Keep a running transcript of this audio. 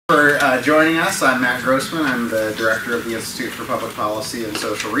For joining us. I'm Matt Grossman. I'm the director of the Institute for Public Policy and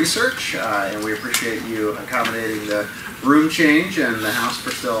Social Research, and we appreciate you accommodating the room change and the House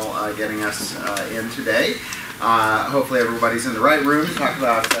for still getting us in today. Hopefully everybody's in the right room to talk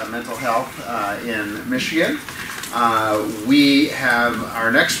about mental health in Michigan. We have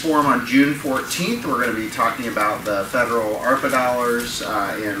our next forum on June 14th. We're going to be talking about the federal ARPA dollars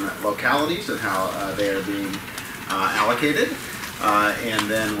in localities and how they are being allocated. And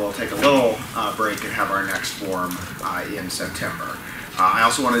then we'll take a little break and have our next forum in September. I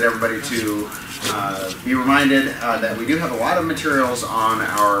also wanted everybody to be reminded that we do have a lot of materials on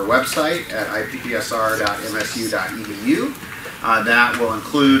our website at ippsr.msu.edu. That will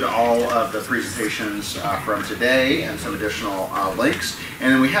include all of the presentations from today and some additional links.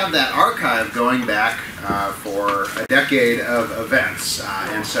 And then we have that archive going back for a decade of events.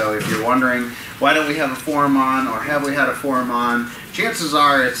 And so if you're wondering, why don't we have a forum on, or have we had a forum on, chances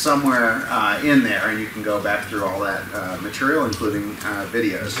are it's somewhere in there, and you can go back through all that material, including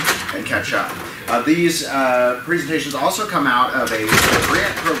videos, and catch up. These presentations also come out of a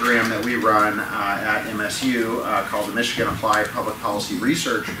grant program that we run at MSU called the Michigan Applied Public Policy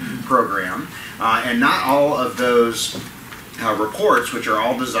Research Program. And not all of those reports, which are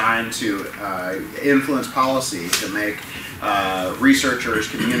all designed to influence policy, to make researchers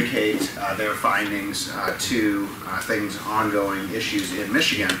communicate their findings to things, ongoing issues in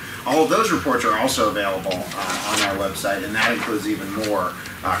Michigan. All of those reports are also available on our website, and that includes even more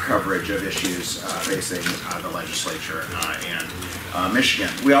coverage of issues facing the legislature and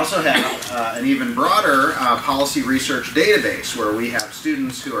Michigan. We also have an even broader policy research database where we have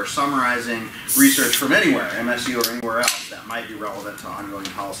students who are summarizing research from anywhere, MSU or anywhere else, that might be relevant to ongoing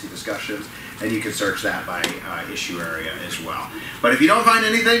policy discussions, and you can search that by issue area as well. But if you don't find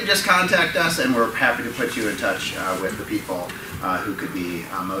anything, just contact us, and we're happy to put you in touch with the people who could be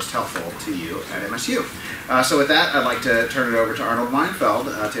most helpful to you at MSU. So with that, I'd like to turn it over to Arnold Weinfeld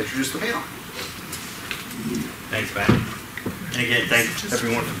to introduce the panel. Thanks, Matt. And again, thanks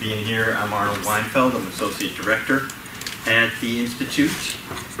everyone for being here. I'm Arnold Weinfeld. I'm Associate Director at the Institute,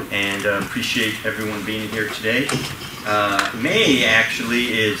 and appreciate everyone being here today. May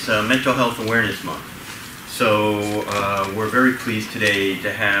actually is Mental Health Awareness Month. So we're very pleased today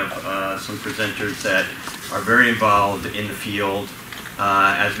to have some presenters that are very involved in the field.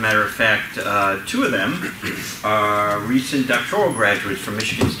 As a matter of fact, two of them are recent doctoral graduates from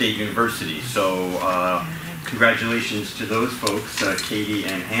Michigan State University. So congratulations to those folks, Katie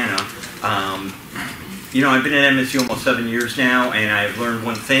and Hannah. You know, I've been at MSU almost 7 years now, and I've learned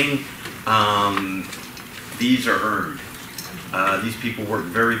one thing. These are earned. These people work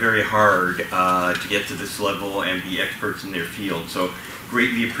very, very hard to get to this level and be experts in their field. So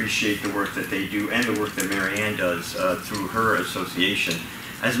greatly appreciate the work that they do and the work that Marianne does through her association.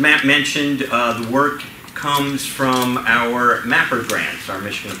 As Matt mentioned, the work comes from our MAPPER grants, our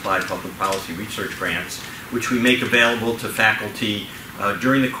Michigan Applied Public Policy Research grants, which we make available to faculty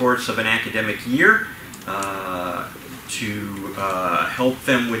during the course of an academic year to help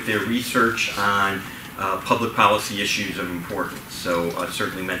them with their research on public policy issues of importance. So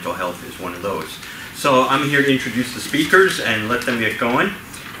certainly mental health is one of those. So I'm here to introduce the speakers and let them get going.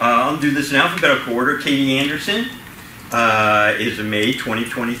 I'll do this in alphabetical order. Katie Anderson is a May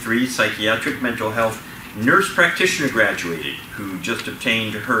 2023 psychiatric mental health nurse practitioner graduated who just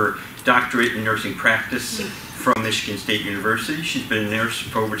obtained her doctorate in nursing practice from Michigan State University. She's been a nurse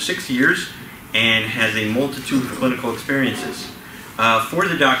for over 6 years and has a multitude of clinical experiences. For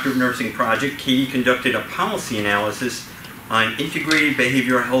the Doctor of Nursing project, Katie conducted a policy analysis on integrated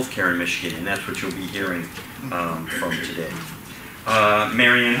behavioral health care in Michigan, and that's what you'll be hearing from today.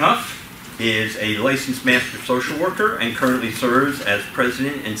 Marianne Huff is a licensed master social worker and currently serves as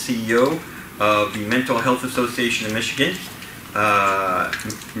president and CEO of the Mental Health Association of Michigan.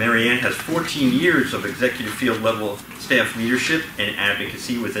 Marianne has 14 years of executive field level staff leadership and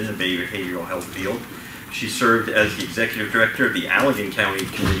advocacy within the behavioral health field. She served as the executive director of the Allegan County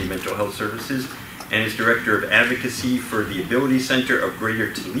Community Mental Health Services and is director of advocacy for the Ability Center of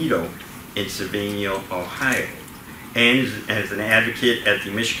Greater Toledo in Sylvania, Ohio, and as an advocate at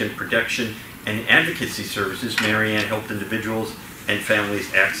the Michigan Protection and Advocacy Services. Marianne helped individuals and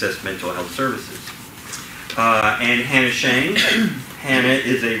families access mental health services. And Hannah Schang. Hannah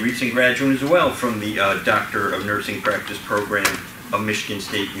is a recent graduate as well from the Doctor of Nursing Practice program of Michigan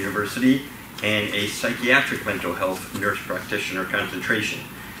State University and a psychiatric mental health nurse practitioner concentration.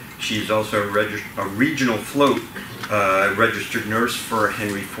 She is also a regional float registered nurse for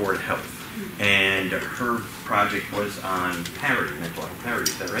Henry Ford Health. And her project was on parity, mental health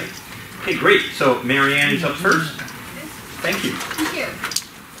parity, is that right? Okay, great. So Marianne is up first. Thank you. Thank you.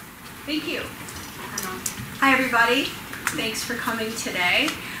 Thank you. Hi, everybody. Thanks for coming today.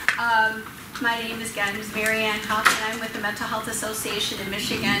 My name is Marianne, Huff, and I'm with the Mental Health Association in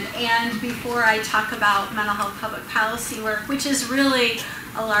Michigan. And before I talk about mental health public policy work, which is really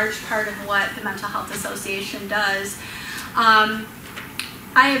a large part of what the Mental Health Association does, I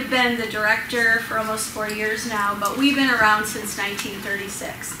have been the director for almost 4 years now, but we've been around since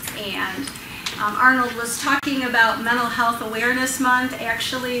 1936. And Arnold was talking about Mental Health Awareness Month.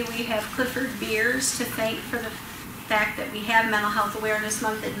 Actually, we have Clifford Beers to thank for the fact that we have Mental Health Awareness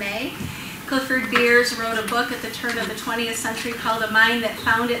Month in May. Clifford Beers wrote a book at the turn of the 20th century called A Mind That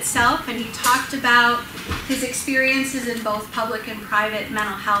Found Itself, and he talked about his experiences in both public and private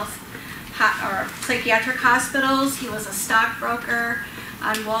mental health or psychiatric hospitals. He was a stockbroker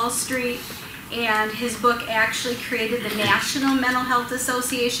on Wall Street, and his book actually created the National Mental Health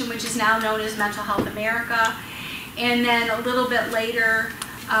Association, which is now known as Mental Health America. And then a little bit later,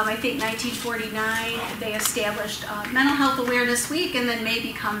 I think 1949, they established Mental Health Awareness Week, and then May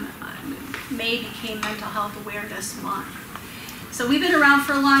became Mental Health Awareness Month. So we've been around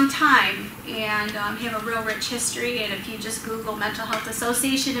for a long time and have a real rich history, and if you just Google Mental Health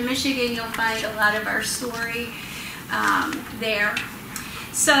Association in Michigan, you'll find a lot of our story there.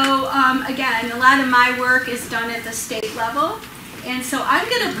 So again, a lot of my work is done at the state level. And so I'm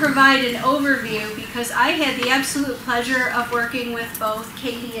going to provide an overview because I had the absolute pleasure of working with both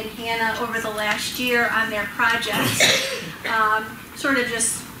Katie and Hannah over the last year on their projects, sort of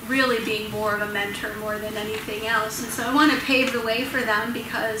just really being more of a mentor more than anything else. And so I want to pave the way for them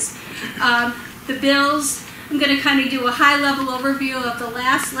because the bills, I'm going to kind of do a high-level overview of the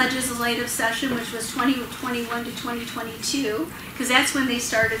last legislative session, which was 2021 to 2022, because that's when they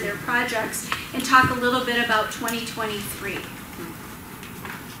started their projects, and talk a little bit about 2023.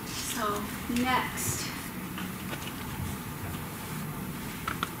 So, next.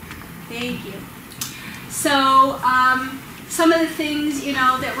 Thank you. So, some of the things,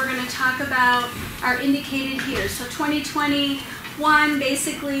 that we're going to talk about are indicated here. So, 2021,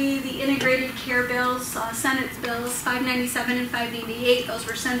 basically, the integrated care bills, Senate bills, 597 and 598, those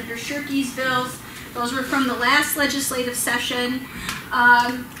were Senator Shirkey's bills. Those were from the last legislative session.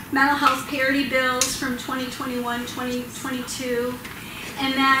 Mental health parity bills from 2021, 2022.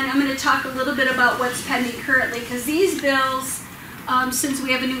 And then I'm going to talk a little bit about what's pending currently, because these bills, since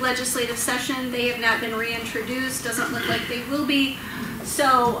we have a new legislative session, they have not been reintroduced. Doesn't look like they will be.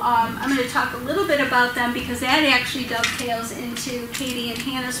 So I'm going to talk a little bit about them because that actually dovetails into Katie and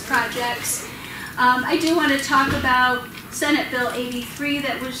Hannah's projects. I do want to talk about Senate Bill 83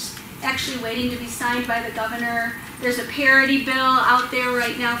 that was actually waiting to be signed by the governor. There's a parity bill out there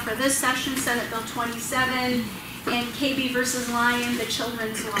right now for this session, Senate Bill 27. And KB versus Lyon, the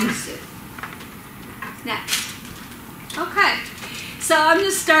children's lawsuit. Next. Okay, so I'm going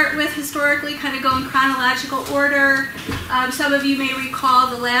to start with historically, kind of go in chronological order. Some of you may recall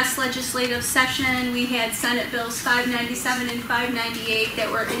the last legislative session, we had Senate Bills 597 and 598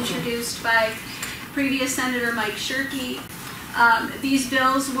 that were introduced by previous Senator Mike Shirkey. These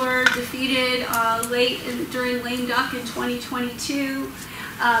bills were defeated during lame duck in 2022.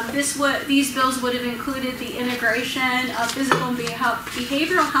 These bills would have included the integration of physical and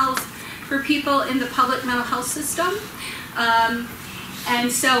behavioral health for people in the public mental health system.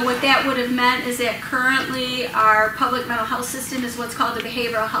 And so what that would have meant is that currently our public mental health system is what's called the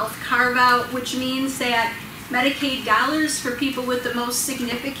behavioral health carve-out, which means that Medicaid dollars for people with the most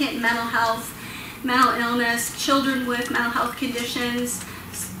significant mental health, mental illness, children with mental health conditions,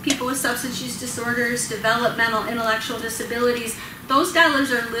 people with substance use disorders, developmental intellectual disabilities, those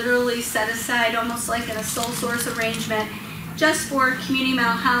dollars are literally set aside almost like in a sole source arrangement just for community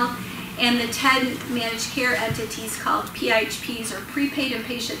mental health and the 10 managed care entities called PHPs or prepaid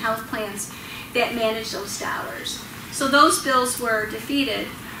inpatient health plans that manage those dollars. So those bills were defeated.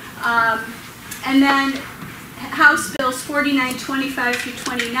 And then House Bills 4925 through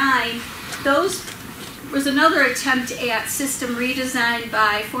 29, those was another attempt at system redesign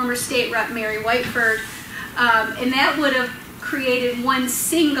by former state rep Mary Whiteford, and that would have created one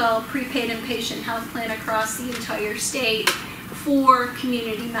single prepaid inpatient health plan across the entire state for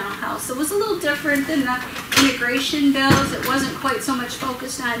community mental health. So it was a little different than the integration bills. It wasn't quite so much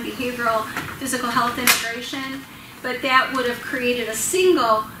focused on behavioral physical health integration, but that would have created a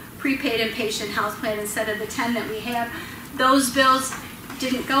single prepaid inpatient health plan instead of the 10 that we have. Those bills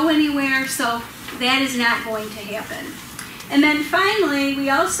didn't go anywhere, so that is not going to happen. And then finally, we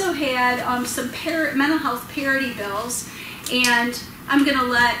also had some mental health parity bills, and I'm going to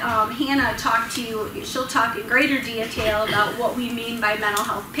let Hannah talk to you. She'll talk in greater detail about what we mean by mental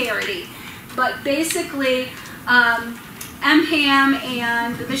health parity. But basically, MHAM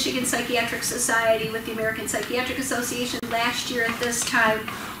and the Michigan Psychiatric Society with the American Psychiatric Association last year at this time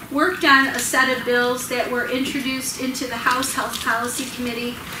worked on a set of bills that were introduced into the House Health Policy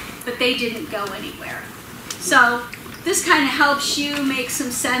Committee, but they didn't go anywhere. So this kind of helps you make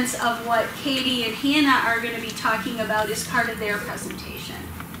some sense of what Katie and Hannah are going to be talking about as part of their presentation.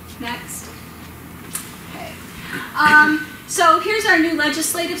 Next. Okay. So here's our new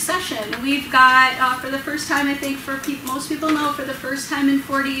legislative session. We've got, for the first time, I think most people know, for the first time in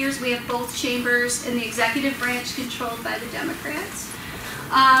 40 years, we have both chambers in the executive branch controlled by the Democrats.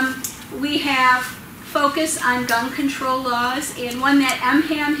 We have focus on gun control laws, and one that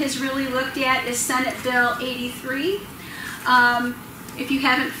MHAM has really looked at is Senate Bill 83. If you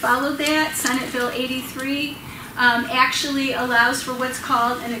haven't followed that, Senate Bill 83 actually allows for what's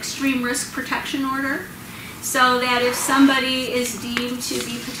called an extreme risk protection order. So that if somebody is deemed to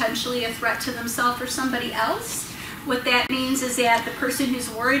be potentially a threat to themselves or somebody else, what that means is that the person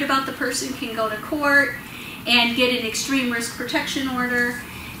who's worried about the person can go to court and get an extreme risk protection order,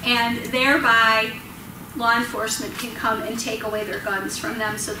 and thereby law enforcement can come and take away their guns from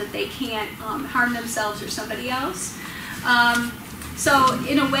them so that they can't harm themselves or somebody else. So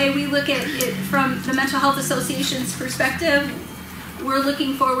in a way, we look at it from the Mental Health Association's perspective. We're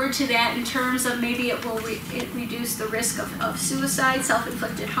looking forward to that in terms of maybe it will reduce the risk of suicide,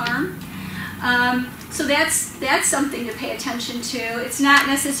 self-inflicted harm. So that's something to pay attention to. It's not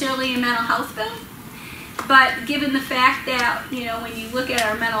necessarily a mental health bill, but given the fact that, you know, when you look at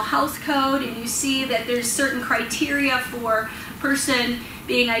our mental health code and you see that there's certain criteria for a person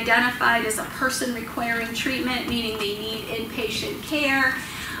being identified as a person requiring treatment, meaning they need inpatient care,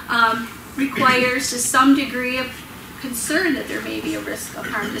 requires to some degree of concern that there may be a risk of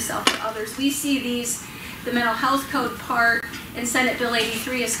harm to self or others. We see the mental health code part and Senate Bill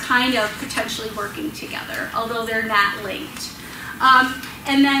 83 is kind of potentially working together, although they're not linked.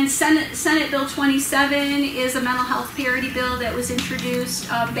 And then Senate Bill 27 is a mental health parity bill that was introduced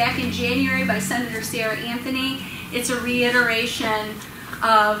back in January by Senator Sarah Anthony. It's a reiteration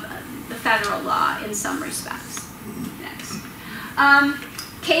of the federal law in some respects. Next.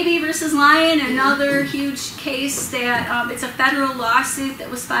 KB versus Lyon, another huge case that it's a federal lawsuit that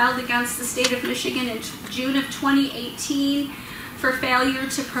was filed against the state of Michigan in June of 2018 for failure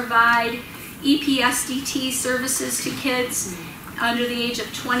to provide EPSDT services to kids under the age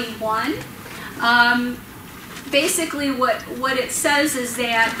of 21. Basically what it says is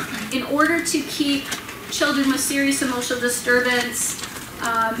that in order to keep children with serious emotional disturbance,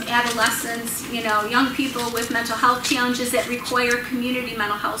 adolescents, you know, young people with mental health challenges that require community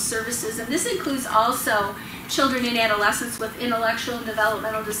mental health services, and this includes also children and adolescents with intellectual and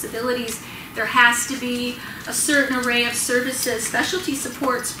developmental disabilities, there has to be a certain array of services, specialty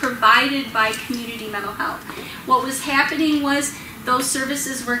supports provided by community mental health. What was happening was those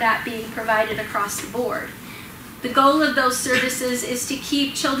services were not being provided across the board. The goal of those services is to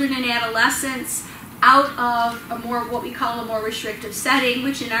keep children and adolescents out of a more, what we call a more restrictive setting,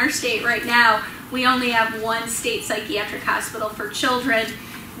 which in our state right now, we only have one state psychiatric hospital for children.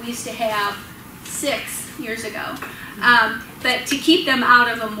 We used to have 6 years ago. But to keep them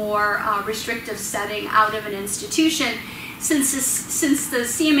out of a more restrictive setting, out of an institution, since the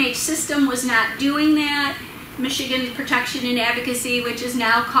CMH system was not doing that, Michigan Protection and Advocacy, which is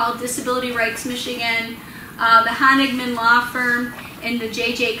now called Disability Rights Michigan, the Honigman Law Firm, and the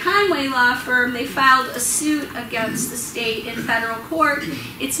J.J. Conway Law Firm, they filed a suit against the state in federal court.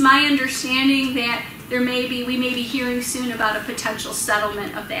 It's my understanding that we may be hearing soon about a potential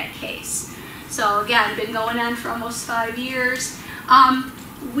settlement of that case. So again, been going on for almost 5 years.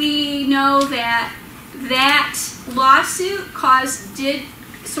 We know that that lawsuit did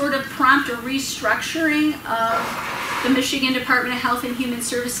sort of prompt a restructuring of the Michigan Department of Health and Human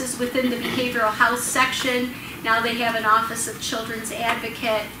Services within the behavioral health section. Now they have an Office of Children's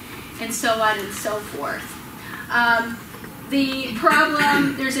Advocate, and so on and so forth. The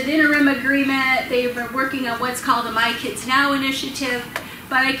problem, there's an interim agreement. They've been working on what's called the My Kids Now initiative,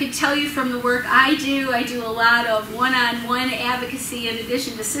 but I could tell you from the work I do a lot of one-on-one advocacy in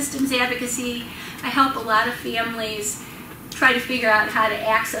addition to systems advocacy. I help a lot of families try to figure out how to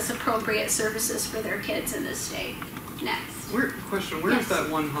access appropriate services for their kids in this state. Next. Where Yes. is that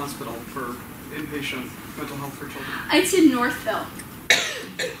one hospital for inpatient mental health for children? It's in Northville.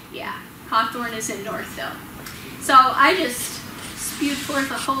 Yeah, Hawthorne is in Northville. So I just spewed forth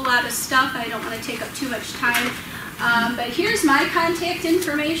a whole lot of stuff. I don't want to take up too much time. But here's my contact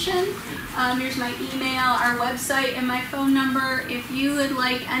information. Here's my email, our website, and my phone number. If you would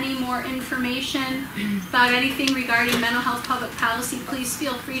like any more information about anything regarding mental health public policy, please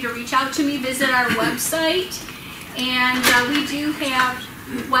feel free to reach out to me. Visit our website And we do have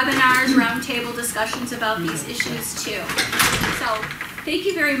webinars, roundtable discussions about these issues too. So thank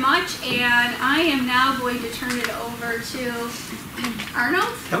you very much, and I am now going to turn it over to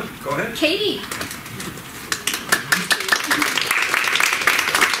Arnold. Go ahead. Katie.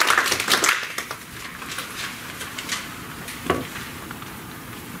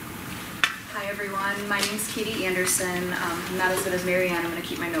 Hi everyone, my name's Katie Anderson. I'm not as good as Marianne. I'm going to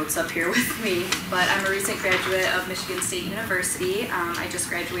keep my notes up here with me, but I'm a recent graduate of Michigan State University. I just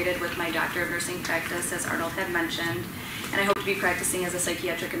graduated with my Doctor of Nursing practice, as Arnold had mentioned, and I hope to be practicing as a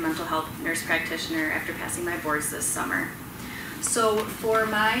psychiatric and mental health nurse practitioner after passing my boards this summer. So for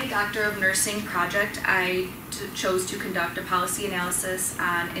my Doctor of Nursing project, I chose to conduct a policy analysis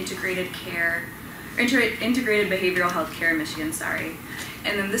on integrated behavioral health care in Michigan,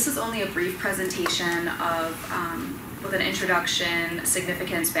 And then this is only a brief presentation of, with an introduction,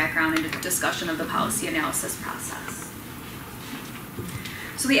 significance, background, and a discussion of the policy analysis process.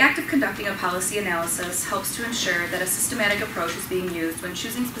 So the act of conducting a policy analysis helps to ensure that a systematic approach is being used when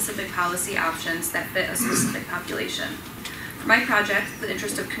choosing specific policy options that fit a specific population. For my project, the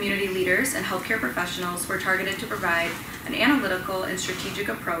interest of community leaders and healthcare professionals were targeted to provide an analytical and strategic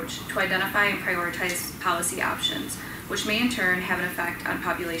approach to identify and prioritize policy options, which may in turn have an effect on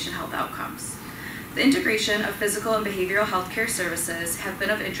population health outcomes. The integration of physical and behavioral health care services have been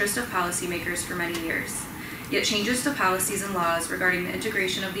of interest of policymakers for many years. Yet changes to policies and laws regarding the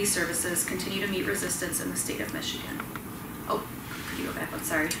integration of these services continue to meet resistance in the state of Michigan. Oh, could you go back one?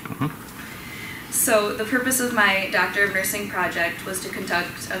 Sorry. So the purpose of my Doctor of Nursing project was to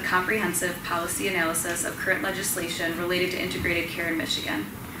conduct a comprehensive policy analysis of current legislation related to integrated care in Michigan.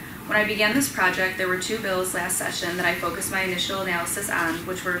 When I began this project, there were two bills last session that I focused my initial analysis on,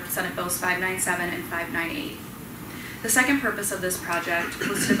 which were Senate Bills 597 and 598. The second purpose of this project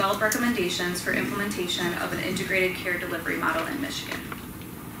was to develop recommendations for implementation of an integrated care delivery model in Michigan.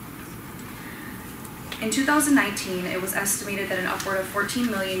 In 2019, it was estimated that an upward of 14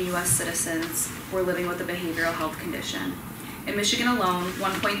 million U.S. citizens were living with a behavioral health condition. In Michigan alone,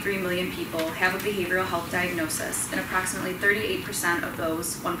 1.3 million people have a behavioral health diagnosis, and approximately 38% of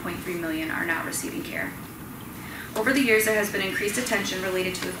those 1.3 million are not receiving care. Over the years, there has been increased attention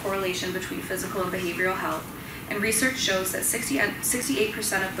related to the correlation between physical and behavioral health, and research shows that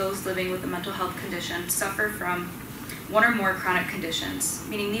 68% of those living with a mental health condition suffer from one or more chronic conditions,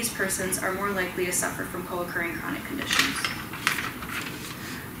 meaning these persons are more likely to suffer from co-occurring chronic conditions.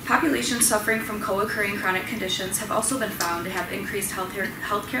 Populations suffering from co-occurring chronic conditions have also been found to have increased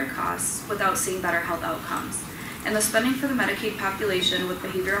healthcare costs without seeing better health outcomes, and the spending for the Medicaid population with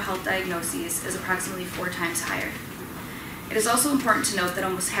behavioral health diagnoses is approximately 4 times higher. It is also important to note that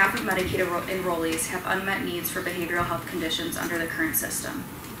almost half of Medicaid enrollees have unmet needs for behavioral health conditions under the current system.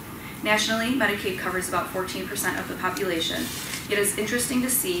 Nationally, Medicaid covers about 14% of the population, yet it's interesting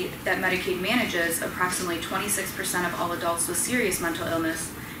to see that Medicaid manages approximately 26% of all adults with serious mental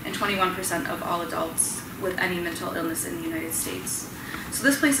illness and 21% of all adults with any mental illness in the United States. So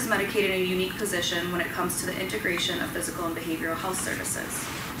this places Medicaid in a unique position when it comes to the integration of physical and behavioral health services.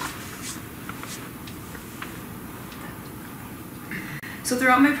 So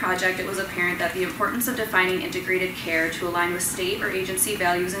throughout my project, it was apparent that the importance of defining integrated care to align with state or agency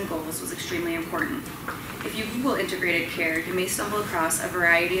values and goals was extremely important. If you Google integrated care, you may stumble across a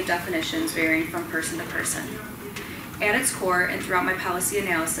variety of definitions varying from person to person. At its core, and throughout my policy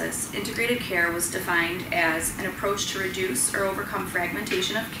analysis, integrated care was defined as an approach to reduce or overcome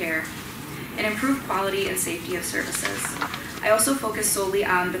fragmentation of care and improve quality and safety of services. I also focused solely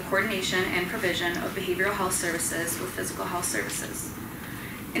on the coordination and provision of behavioral health services with physical health services.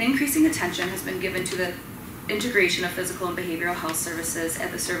 An increasing attention has been given to the integration of physical and behavioral health services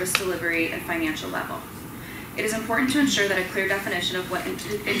at the service delivery and financial level. It is important to ensure that a clear definition of what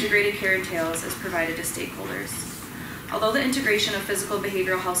integrated care entails is provided to stakeholders. Although the integration of physical and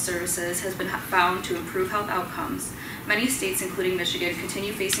behavioral health services has been found to improve health outcomes, many states, including Michigan,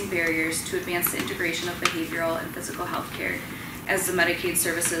 continue facing barriers to advance the integration of behavioral and physical health care, as the Medicaid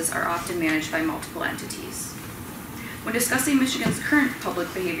services are often managed by multiple entities. When discussing Michigan's current public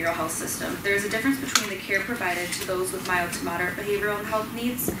behavioral health system, there is a difference between the care provided to those with mild to moderate behavioral health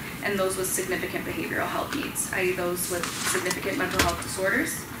needs and those with significant behavioral health needs, i.e. those with significant mental health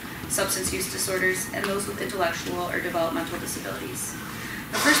disorders, substance use disorders, and those with intellectual or developmental disabilities.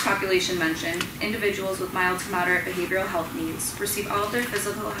 The first population mentioned, individuals with mild to moderate behavioral health needs, receive all of their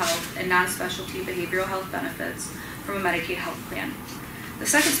physical health and non-specialty behavioral health benefits from a Medicaid health plan. The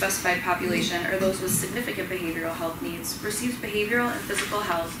second specified population, or those with significant behavioral health needs, receives behavioral and physical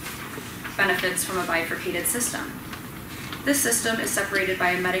health benefits from a bifurcated system. This system is separated by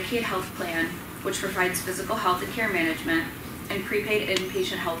a Medicaid health plan which provides physical health and care management, and prepaid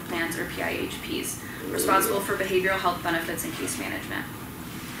inpatient health plans, or PIHPs, responsible for behavioral health benefits and case management.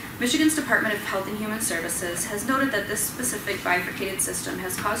 Michigan's Department of Health and Human Services has noted that this specific bifurcated system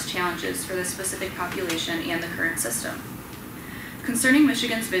has caused challenges for this specific population and the current system. Concerning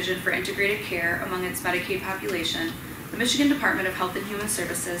Michigan's vision for integrated care among its Medicaid population, the Michigan Department of Health and Human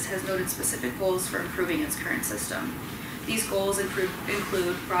Services has noted specific goals for improving its current system. These goals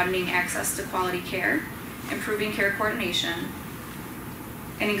include broadening access to quality care, improving care coordination,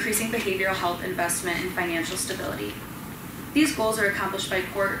 and increasing behavioral health investment and financial stability. These goals are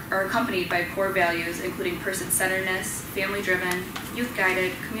accompanied by core values including person-centeredness, family-driven,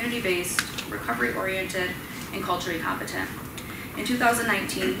 youth-guided, community-based, recovery-oriented, and culturally competent. In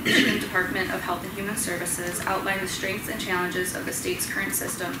 2019, the Michigan Department of Health and Human Services outlined the strengths and challenges of the state's current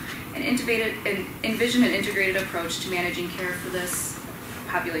system and envisioned an integrated approach to managing care for this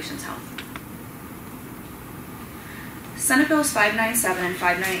population's health. Senate Bills 597 and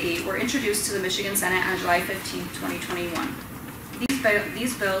 598 were introduced to the Michigan Senate on July 15, 2021.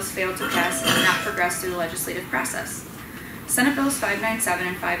 These bills failed to pass and did not progress through the legislative process. Senate Bills 597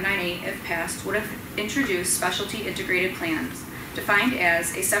 and 598, if passed, would have introduced specialty integrated plans, defined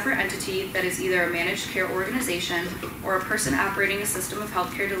as a separate entity that is either a managed care organization or a person operating a system of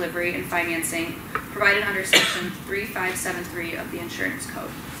healthcare delivery and financing provided under Section 3573 of the Insurance Code.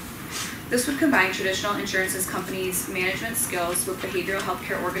 This would combine traditional insurance companies' management skills with behavioral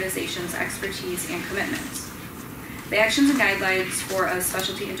healthcare organizations' expertise and commitments. The actions and guidelines for a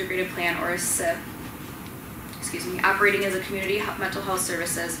specialty integrated plan, or a SIP, operating as a community mental health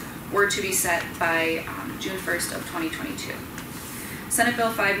services, were to be set by June 1st of 2022. Senate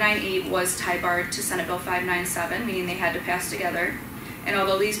Bill 598 was tie-barred to Senate Bill 597, meaning they had to pass together. And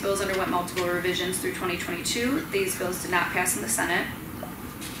although these bills underwent multiple revisions through 2022, these bills did not pass in the Senate.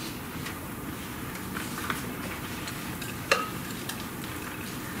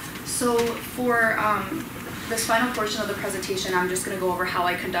 So for this final portion of the presentation, I'm just going to go over how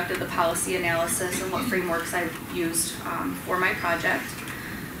I conducted the policy analysis and what frameworks I've used for my project.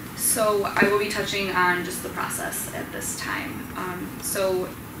 So I will be touching on just the process at this time.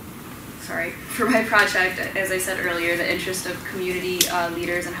 For my project, as I said earlier, the interest of community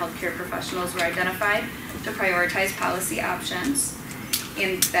leaders and healthcare professionals were identified to prioritize policy options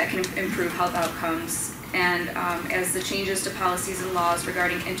and that can improve health outcomes. And as the changes to policies and laws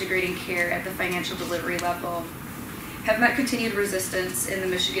regarding integrating care at the financial delivery level have met continued resistance in the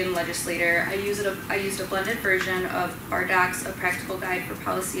Michigan legislature, I used a blended version of BARDOC's A Practical Guide for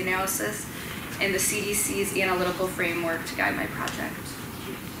Policy Analysis and the CDC's analytical framework to guide my project.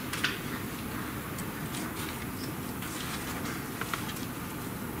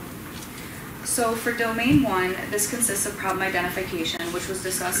 So for Domain 1, this consists of problem identification, which was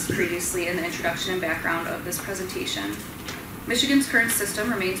discussed previously in the introduction and background of this presentation. Michigan's current system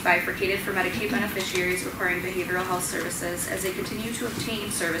remains bifurcated for Medicaid beneficiaries requiring behavioral health services as they continue to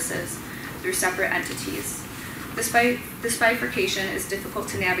obtain services through separate entities. This bifurcation is difficult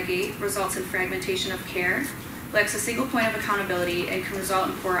to navigate, results in fragmentation of care, lacks a single point of accountability, and can result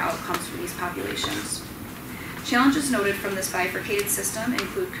in poor outcomes for these populations. Challenges noted from this bifurcated system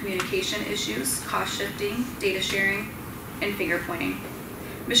include communication issues, cost shifting, data sharing, and finger pointing.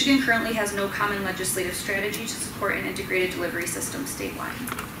 Michigan currently has no common legislative strategy to support an integrated delivery system statewide.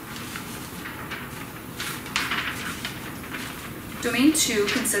 Domain 2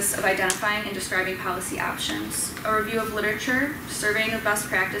 consists of identifying and describing policy options, a review of literature, surveying of best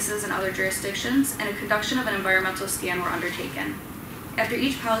practices in other jurisdictions, and a conduction of an environmental scan were undertaken. After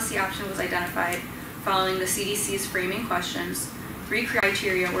each policy option was identified, following the CDC's framing questions, 3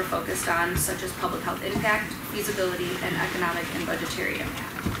 criteria were focused on, such as public health impact, feasibility, and economic and budgetary impact.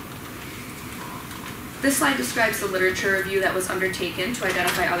 This slide describes the literature review that was undertaken to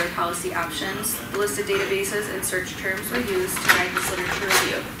identify other policy options. The listed databases and search terms were used to guide this literature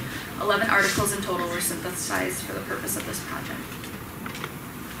review. 11 articles in total were synthesized for the purpose of this project.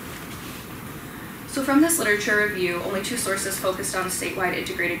 So from this literature review, only 2 sources focused on statewide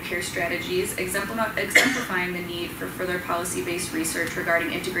integrated care strategies, exemplifying the need for further policy-based research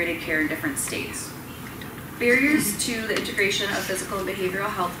regarding integrated care in different states. Barriers to the integration of physical and behavioral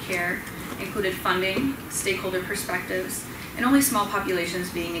health care included funding, stakeholder perspectives, and only small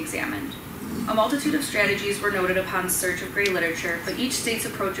populations being examined. A multitude of strategies were noted upon search of gray literature, but each state's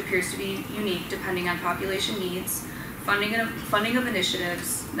approach appears to be unique depending on population needs, funding of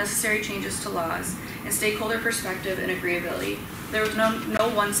initiatives, necessary changes to laws, and stakeholder perspective and agreeability. There was no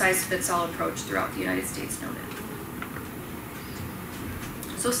one-size-fits-all approach throughout the United States noted.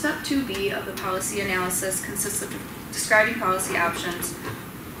 So step 2B of the policy analysis consists of describing policy options,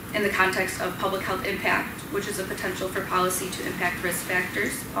 in the context of public health impact, which is a potential for policy to impact risk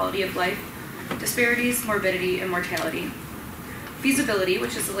factors, quality of life, disparities, morbidity, and mortality. Feasibility,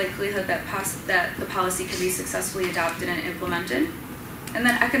 which is the likelihood that the policy can be successfully adopted and implemented. And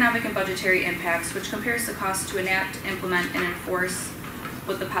then economic and budgetary impacts, which compares the cost to enact, implement, and enforce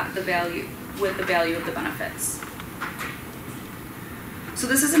with the value of the benefits. So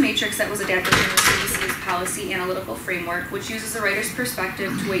this is a matrix that was adapted from the CDC's policy analytical framework, which uses the writer's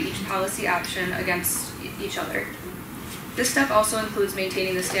perspective to weigh each policy option against each other. This step also includes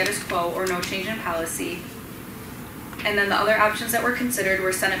maintaining the status quo or no change in policy. And then the other options that were considered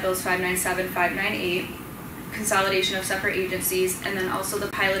were Senate Bills 597, 598, consolidation of separate agencies, and then also the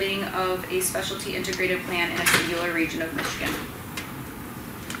piloting of a specialty integrated plan in a singular region of Michigan.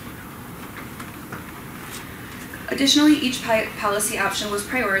 Additionally, each policy option was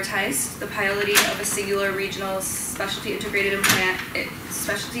prioritized. The piloting of a singular regional specialty integrated plan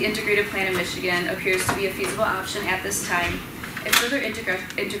in Michigan appears to be a feasible option at this time if further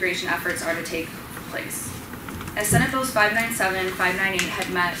integration efforts are to take place. As Senate Bills 597, 598 had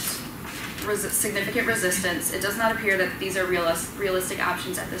met significant resistance, it does not appear that these are realistic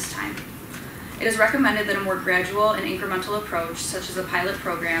options at this time. It is recommended that a more gradual and incremental approach, such as a pilot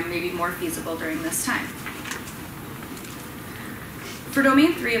program, may be more feasible during this time. For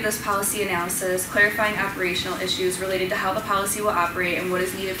Domain 3 of this policy analysis, clarifying operational issues related to how the policy will operate and what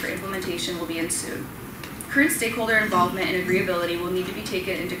is needed for implementation will be ensued. Current stakeholder involvement and agreeability will need to be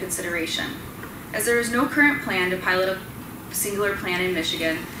taken into consideration. As there is no current plan to pilot a singular plan in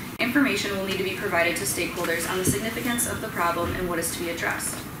Michigan, information will need to be provided to stakeholders on the significance of the problem and what is to be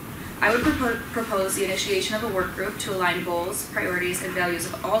addressed. I would propose the initiation of a work group to align goals, priorities, and values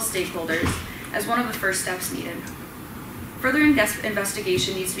of all stakeholders as one of the first steps needed. Further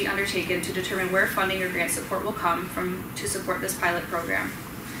investigation needs to be undertaken to determine where funding or grant support will come from to support this pilot program.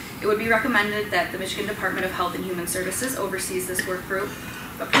 It would be recommended that the Michigan Department of Health and Human Services oversees this work group,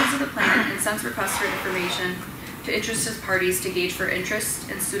 approves of the plan, and sends requests for information to interested parties to gauge for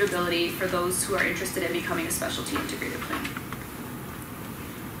interest and suitability for those who are interested in becoming a specialty integrated plan.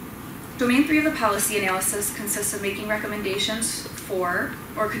 Domain 3 of the policy analysis consists of making recommendations for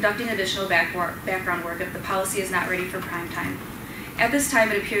or conducting additional background work if the policy is not ready for prime time. At this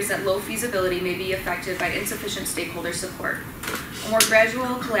time, it appears that low feasibility may be affected by insufficient stakeholder support. A more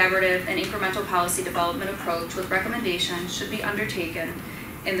gradual, collaborative, and incremental policy development approach with recommendations should be undertaken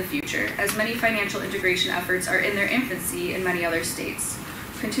in the future, as many financial integration efforts are in their infancy in many other states.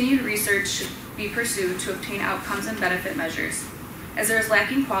 Continued research should be pursued to obtain outcomes and benefit measures. As there is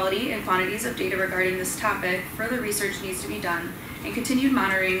lacking quality and quantities of data regarding this topic, further research needs to be done, and continued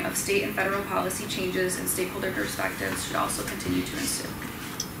monitoring of state and federal policy changes and stakeholder perspectives should also continue to ensue.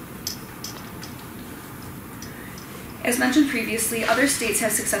 As mentioned previously, other states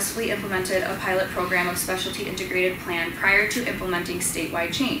have successfully implemented a pilot program of specialty integrated plan prior to implementing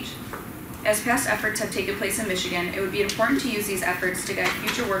statewide change. As past efforts have taken place in Michigan, it would be important to use these efforts to guide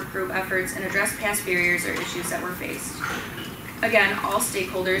future work group efforts and address past barriers or issues that were faced. Again, all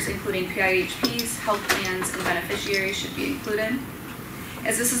stakeholders, including PIHPs, health plans, and beneficiaries should be included.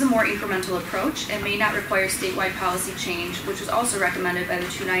 As this is a more incremental approach and may not require statewide policy change, which was also recommended by the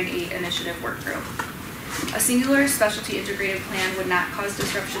 298 Initiative Work Group. A singular specialty integrated plan would not cause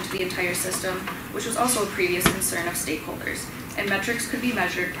disruption to the entire system, which was also a previous concern of stakeholders, and metrics could be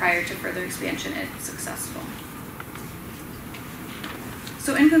measured prior to further expansion if successful.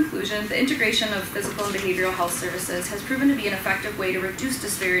 So in conclusion, the integration of physical and behavioral health services has proven to be an effective way to reduce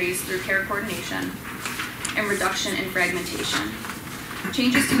disparities through care coordination and reduction in fragmentation.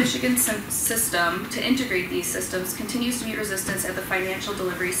 Changes to Michigan's system to integrate these systems continues to meet resistance at the financial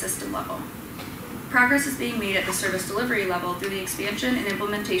delivery system level. Progress is being made at the service delivery level through the expansion and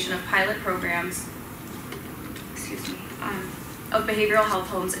implementation of pilot programs of behavioral health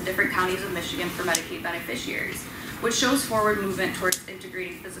homes in different counties of Michigan for Medicaid beneficiaries, which shows forward movement towards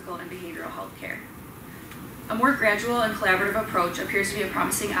integrating physical and behavioral health care. A more gradual and collaborative approach appears to be a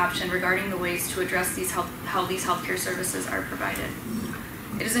promising option regarding the ways to address how these healthcare services are provided.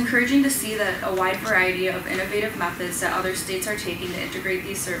 It is encouraging to see that a wide variety of innovative methods that other states are taking to integrate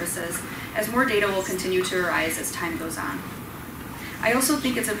these services, as more data will continue to arise as time goes on. I also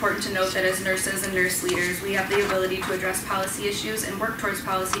think it's important to note that as nurses and nurse leaders, we have the ability to address policy issues and work towards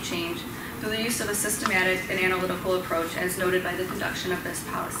policy change through the use of a systematic and analytical approach as noted by the conduction of this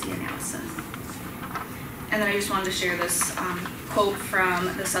policy analysis. And then I just wanted to share this quote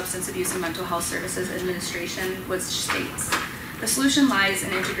from the Substance Abuse and Mental Health Services Administration, which states, "The solution lies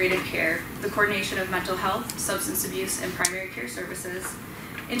in integrated care, the coordination of mental health, substance abuse, and primary care services,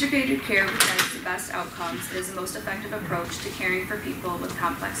 Integrated care provides the best outcomes. It is the most effective approach to caring for people with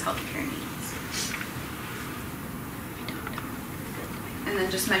complex healthcare needs. And then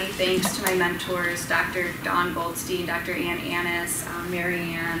just many thanks to my mentors, Dr. Dawn Goldstein, Dr. Ann Annis,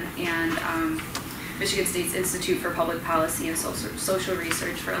 Marianne, and Michigan State's Institute for Public Policy and Social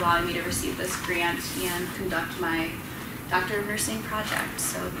Research for allowing me to receive this grant and conduct my Doctor of Nursing project.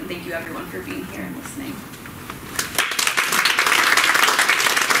 So thank you everyone for being here and listening.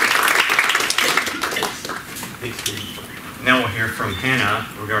 Thanks, Steve. Now we'll hear from Hannah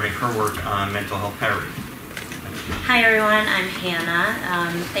regarding her work on mental health parity. Hi everyone, I'm Hannah.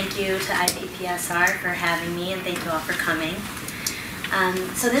 Thank you to IPPSR for having me, and thank you all for coming.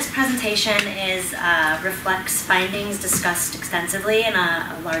 So this presentation reflects findings discussed extensively in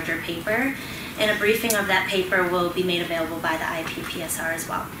a larger paper, and a briefing of that paper will be made available by the IPPSR as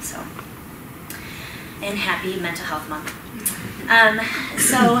well. So, and happy Mental Health Month.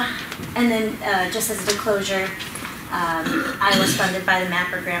 And then just as a disclosure, I was funded by the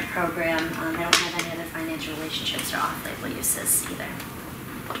MAPPR grant program. I don't have any other financial relationships or off-label uses either.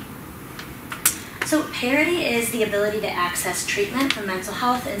 So parity is the ability to access treatment for mental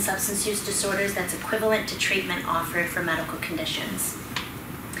health and substance use disorders that's equivalent to treatment offered for medical conditions.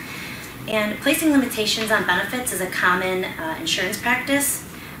 And placing limitations on benefits is a common insurance practice,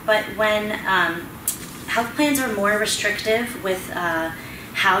 but when health plans are more restrictive with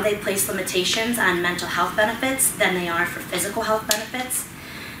how they place limitations on mental health benefits than they are for physical health benefits,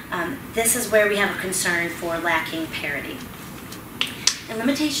 this is where we have a concern for lacking parity. And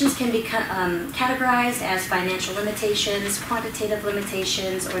limitations can be categorized as financial limitations, quantitative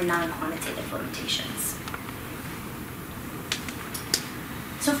limitations, or non-quantitative limitations.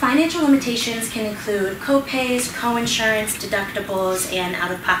 So financial limitations can include copays, coinsurance, deductibles, and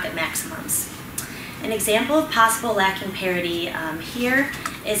out-of-pocket maximums. An example of possible lacking parity here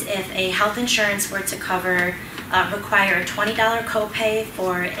is if a health insurance were to require a $20 copay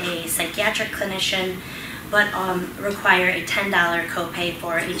for a psychiatric clinician, but require a $10 copay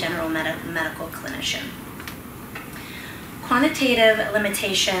for a general medical clinician. Quantitative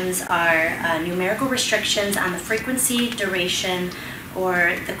limitations are numerical restrictions on the frequency, duration,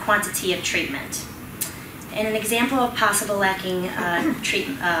 or the quantity of treatment. And an example of possible lacking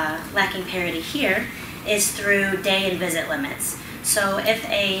parity here is through day and visit limits. So if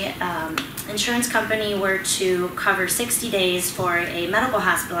a insurance company were to cover 60 days for a medical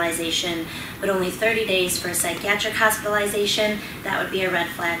hospitalization, but only 30 days for a psychiatric hospitalization, that would be a red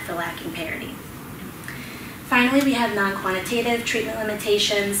flag for lacking parity. Finally, we have non-quantitative treatment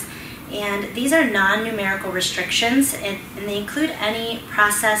limitations, and these are non-numerical restrictions, and they include any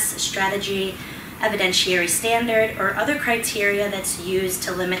process, strategy, evidentiary standard, or other criteria that's used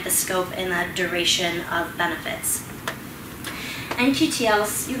to limit the scope and the duration of benefits.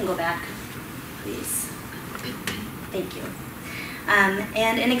 NQTLs, you can go back, please. Thank you. And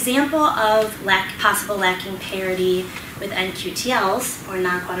an example of possible lacking parity with NQTLs, or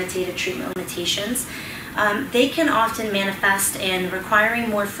non-quantitative treatment limitations, they can often manifest in requiring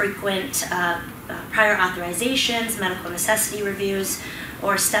more frequent prior authorizations, medical necessity reviews,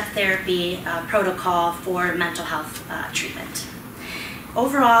 or step therapy protocol for mental health treatment.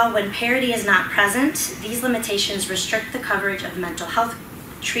 Overall, when parity is not present, these limitations restrict the coverage of mental health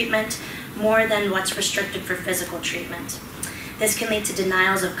treatment more than what's restricted for physical treatment. This can lead to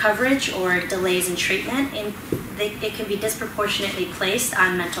denials of coverage or delays in treatment, and it can be disproportionately placed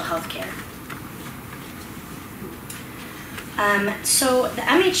on mental health care. So the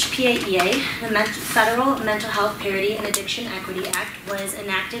MHPAEA, the Federal Mental Health Parity and Addiction Equity Act, was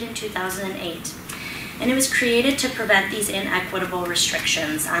enacted in 2008, and it was created to prevent these inequitable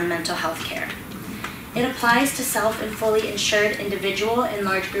restrictions on mental health care. It applies to self and fully insured individual and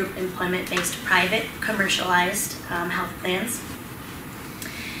large group employment-based private commercialized health plans.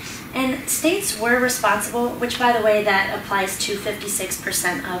 And states were responsible, which by the way, that applies to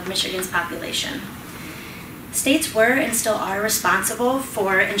 56% of Michigan's population. States were and still are responsible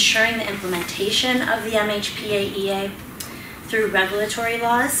for ensuring the implementation of the MHPAEA through regulatory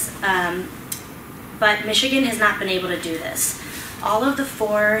laws, but Michigan has not been able to do this. All of the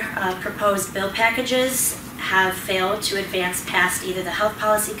 4 proposed bill packages have failed to advance past either the Health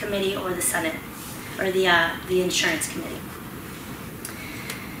Policy Committee or the Senate, or the Insurance Committee.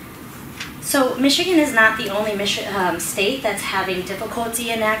 So Michigan is not the only state that's having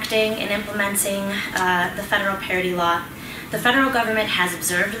difficulty enacting and implementing the federal parity law. The federal government has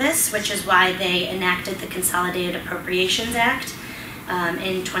observed this, which is why they enacted the Consolidated Appropriations Act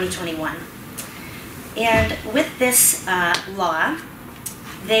in 2021. And with this law,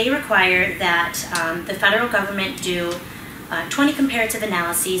 they require that the federal government do 20 comparative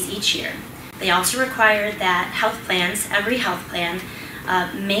analyses each year. They also require that health plans, every health plan,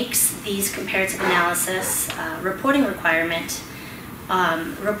 makes these comparative analysis reporting requirement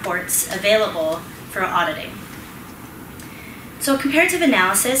reports available for auditing. So comparative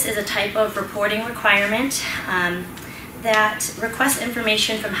analysis is a type of reporting requirement that requests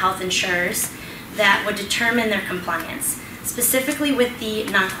information from health insurers that would determine their compliance, specifically with the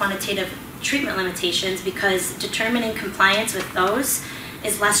non-quantitative treatment limitations, because determining compliance with those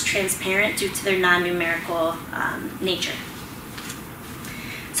is less transparent due to their non-numerical nature.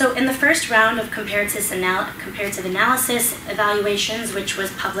 So in the first round of comparative analysis evaluations, which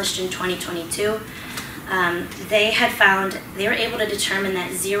was published in 2022, they were able to determine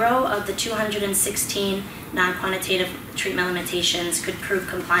that 0 of the 216 non-quantitative treatment limitations could prove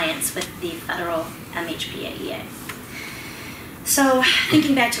compliance with the federal MHPAEA. So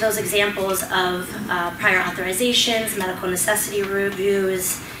thinking back to those examples of prior authorizations, medical necessity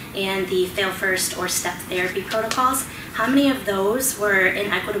reviews, and the fail first or step therapy protocols, how many of those were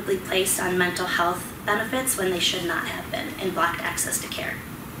inequitably placed on mental health benefits when they should not have been and blocked access to care?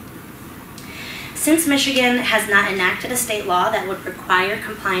 Since Michigan has not enacted a state law that would require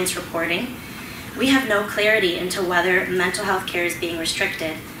compliance reporting, we have no clarity into whether mental health care is being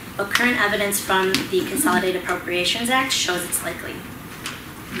restricted, but current evidence from the Consolidated Appropriations Act shows it's likely.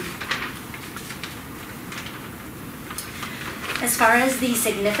 As far as the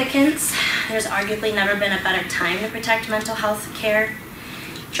significance, there's arguably never been a better time to protect mental health care.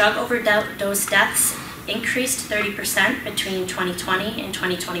 Drug overdose deaths increased 30% between 2020 and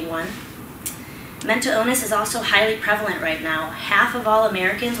 2021. Mental illness is also highly prevalent right now. Half of all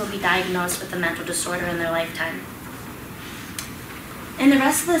Americans will be diagnosed with a mental disorder in their lifetime. And the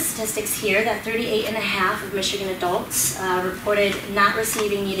rest of the statistics here, that 38.5% of Michigan adults reported not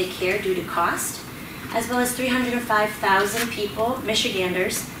receiving needed care due to cost, as well as 305,000 people,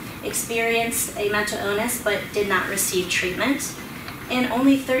 Michiganders, experienced a mental illness but did not receive treatment, and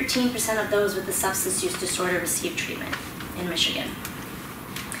only 13% of those with a substance use disorder received treatment in Michigan.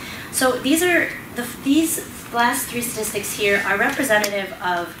 So these last three statistics here are representative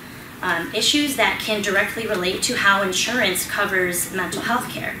of issues that can directly relate to how insurance covers mental health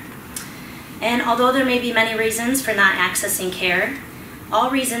care. And although there may be many reasons for not accessing care, all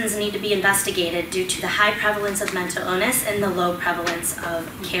reasons need to be investigated due to the high prevalence of mental illness and the low prevalence of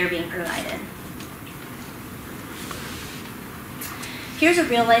care being provided. Here's a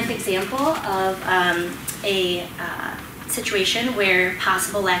real-life example of a situation where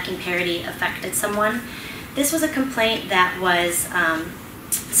possible lacking parity affected someone. This was a complaint that was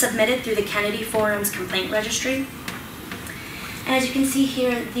submitted through the Kennedy Forum's complaint registry. And as you can see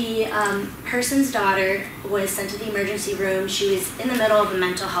here, the person's daughter was sent to the emergency room. She was in the middle of a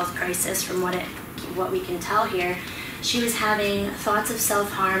mental health crisis from what we can tell here. She was having thoughts of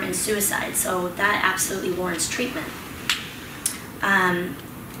self-harm and suicide, so that absolutely warrants treatment. And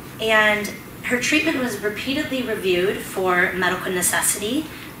her treatment was repeatedly reviewed for medical necessity,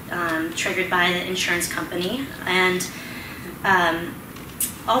 triggered by the insurance company, and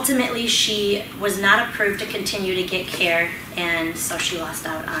ultimately she was not approved to continue to get care, and so she lost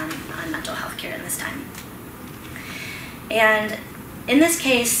out on mental health care in this time. And in this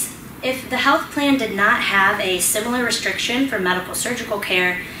case, if the health plan did not have a similar restriction for medical surgical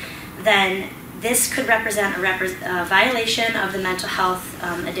care, then this could represent a violation of the Mental Health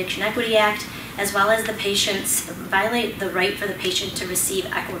Addiction Equity Act, as well as violate the right for the patient to receive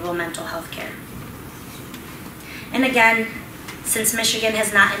equitable mental health care. And again, since Michigan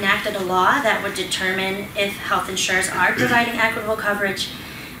has not enacted a law that would determine if health insurers are providing equitable coverage,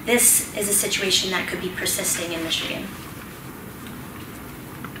 this is a situation that could be persisting in Michigan.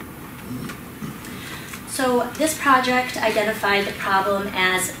 So this project identified the problem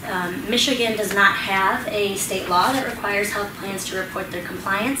as Michigan does not have a state law that requires health plans to report their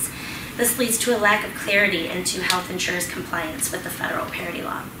compliance. This leads to a lack of clarity into health insurers' compliance with the federal parity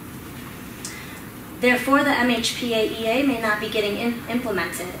law. Therefore, the MHPAEA may not be getting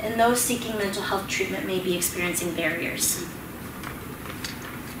implemented, and those seeking mental health treatment may be experiencing barriers.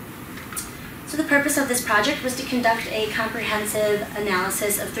 So the purpose of this project was to conduct a comprehensive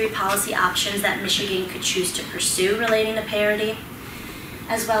analysis of 3 policy options that Michigan could choose to pursue relating to parity,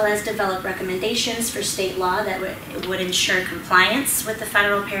 as well as develop recommendations for state law that would ensure compliance with the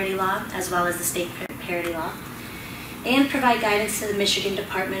federal parity law, as well as the state parity law, and provide guidance to the Michigan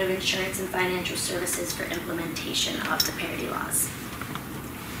Department of Insurance and Financial Services for implementation of the parity laws.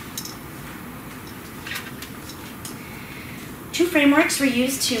 2 frameworks were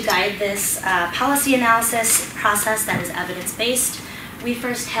used to guide this policy analysis process that is evidence-based. We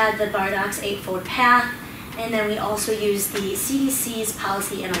first had the Bardach's 8-fold path, And then we also use the CDC's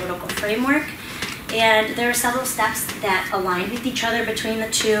policy analytical framework. And there are several steps that align with each other between the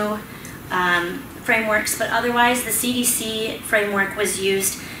two frameworks, but otherwise the CDC framework was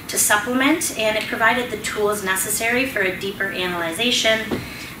used to supplement, and it provided the tools necessary for a deeper analyzation,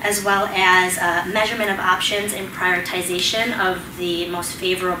 as well as measurement of options and prioritization of the most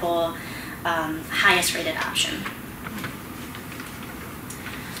favorable, highest rated option.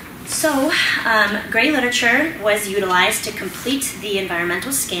 So, gray literature was utilized to complete the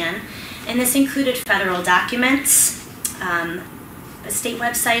environmental scan, and this included federal documents, state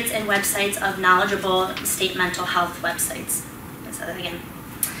websites, and websites of knowledgeable state mental health websites. Let's say that again.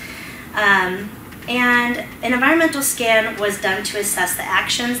 And an environmental scan was done to assess the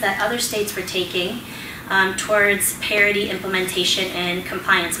actions that other states were taking towards parity implementation and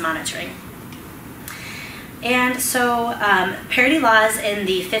compliance monitoring. And so parity laws in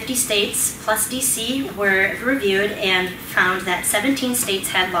the 50 states plus DC were reviewed and found that 17 states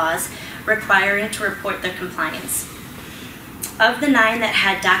had laws requiring to report their compliance. Of the 9 that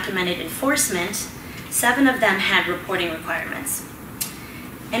had documented enforcement, 7 of them had reporting requirements.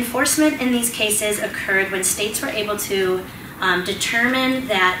 Enforcement in these cases occurred when states were able to determine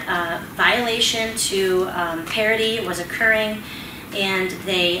that violation to parity was occurring, and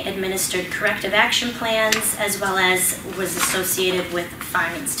they administered corrective action plans, as well as was associated with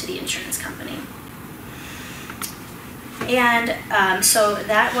fines to the insurance company. And so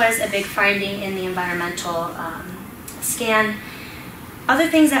that was a big finding in the environmental scan. Other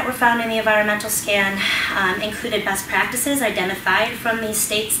things that were found in the environmental scan included best practices identified from these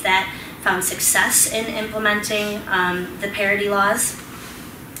states that found success in implementing the parity laws.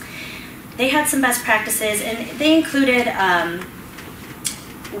 They had some best practices, and they included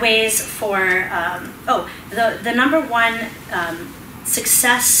ways for, the number one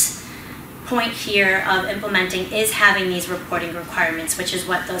success point here of implementing is having these reporting requirements, which is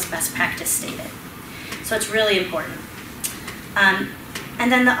what those best practice stated. So it's really important.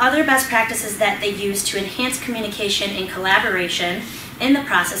 And then the other best practices that they use to enhance communication and collaboration in the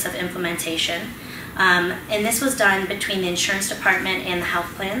process of implementation, and this was done between the insurance department and the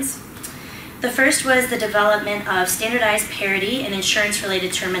health plans. The first was the development of standardized parity and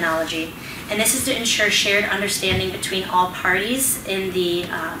insurance-related terminology, and this is to ensure shared understanding between all parties in the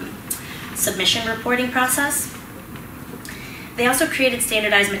submission reporting process. They also created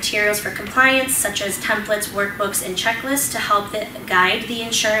standardized materials for compliance, such as templates, workbooks, and checklists to help guide the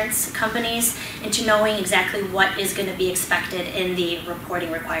insurance companies into knowing exactly what is going to be expected in the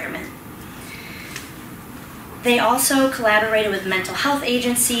reporting requirement. They also collaborated with mental health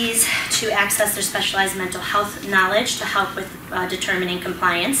agencies to access their specialized mental health knowledge to help with determining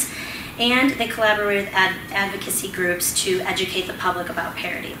compliance, and they collaborated with advocacy groups to educate the public about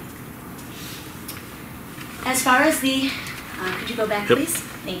parity. As far as the could you go back, please?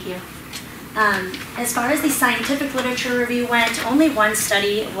 Thank you. As far as the scientific literature review went, only one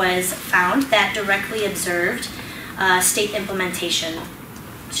study was found that directly observed state implementation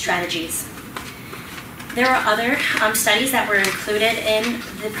strategies. There are other studies that were included in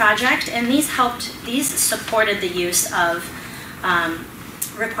the project, and these supported the use of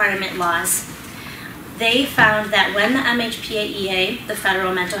requirement laws. They found that when the MHPAEA, the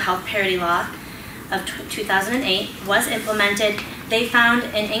Federal Mental Health Parity Law of 2008, was implemented, they found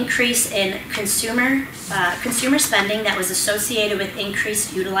an increase in consumer spending that was associated with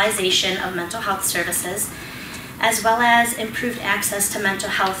increased utilization of mental health services, as well as improved access to mental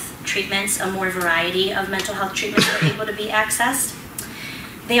health treatments. A more variety of mental health treatments were able to be accessed.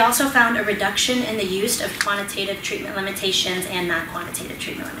 They also found a reduction in the use of quantitative treatment limitations and non-quantitative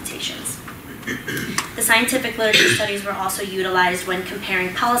treatment limitations. The scientific literature studies were also utilized when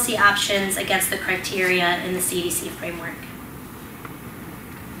comparing policy options against the criteria in the CDC framework.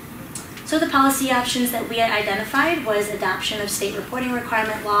 So the policy options that we identified was adoption of state reporting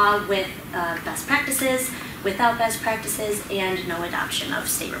requirement law with best practices, without best practices, and no adoption of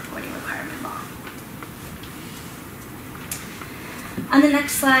state reporting requirement law. On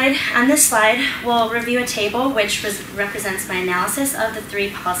this slide, we'll review a table which represents my analysis of the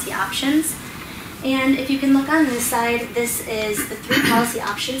 3 policy options. And if you can look on this side, this is the 3 policy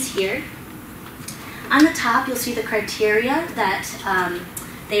options here. On the top, you'll see the criteria that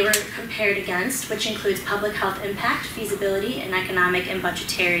they were compared against, which includes public health impact, feasibility, and economic and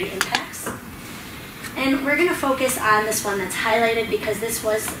budgetary impacts. And we're going to focus on this one that's highlighted because this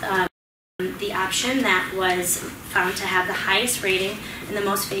was the option that was found to have the highest rating and the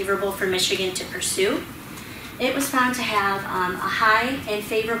most favorable for Michigan to pursue. It was found to have a high and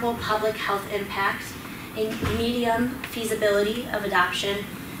favorable public health impact, a medium feasibility of adoption,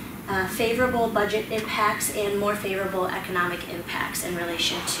 favorable budget impacts and more favorable economic impacts in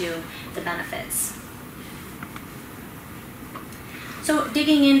relation to the benefits. So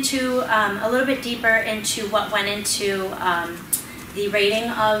digging into a little bit deeper into what went into the rating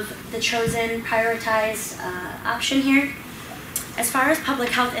of the chosen prioritized option here. As far as public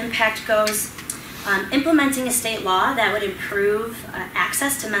health impact goes, implementing a state law that would improve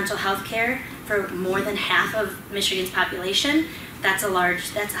access to mental health care for more than half of Michigan's population, that's a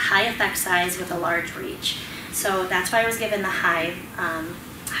high effect size with a large reach. So that's why I was given the high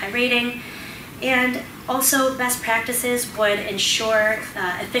rating. And also best practices would ensure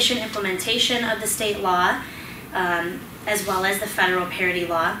efficient implementation of the state law as well as the federal parity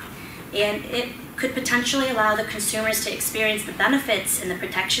law. And it could potentially allow the consumers to experience the benefits and the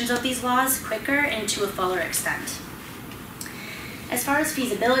protections of these laws quicker and to a fuller extent. As far as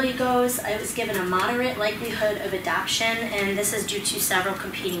feasibility goes, I was given a moderate likelihood of adoption, and this is due to several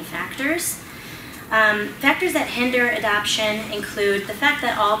competing factors. Factors that hinder adoption include the fact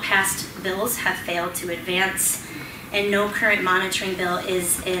that all past bills have failed to advance and no current monitoring bill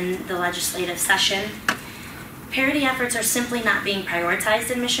is in the legislative session. Parity efforts are simply not being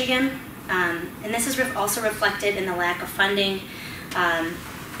prioritized in Michigan, and this is also reflected in the lack of funding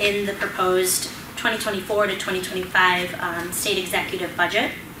in the proposed 2024 to 2025 state executive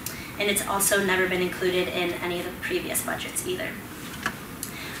budget, and it's also never been included in any of the previous budgets either.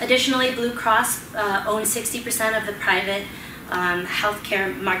 Additionally, Blue Cross owns 60% of the private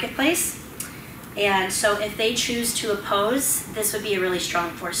healthcare marketplace, and so if they choose to oppose, this would be a really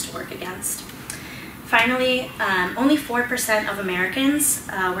strong force to work against. Finally, only 4% of Americans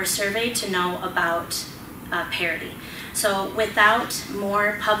were surveyed to know about parity. So without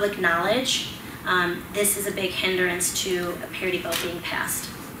more public knowledge, this is a big hindrance to a parity bill being passed.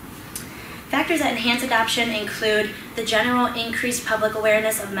 Factors that enhance adoption include the general increased public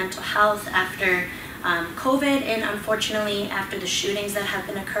awareness of mental health after COVID and unfortunately after the shootings that have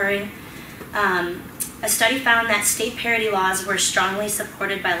been occurring. A study found that state parity laws were strongly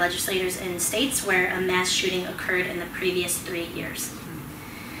supported by legislators in states where a mass shooting occurred in the previous 3 years.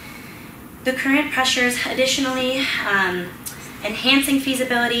 The current pressures, additionally, enhancing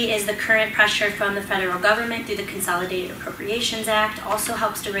feasibility is the current pressure from the federal government through the Consolidated Appropriations Act, also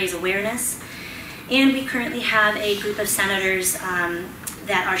helps to raise awareness. And we currently have a group of senators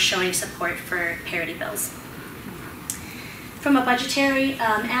that are showing support for parity bills. From a budgetary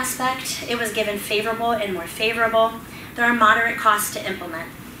aspect, it was given favorable and more favorable. There are moderate costs to implement.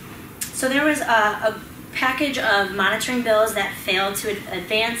 So there was a package of monitoring bills that failed to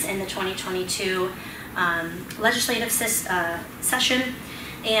advance in the 2022 legislative session,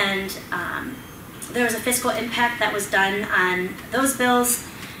 and there was a fiscal impact that was done on those bills,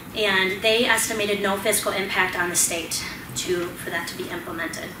 and they estimated no fiscal impact on the state for that to be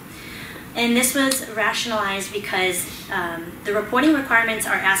implemented. And this was rationalized because the reporting requirements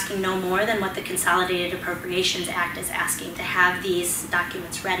are asking no more than what the Consolidated Appropriations Act is asking to have these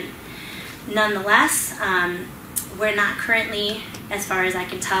documents ready. Nonetheless, we're not currently, as far as I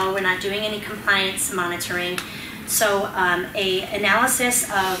can tell, we're not doing any compliance monitoring. So a analysis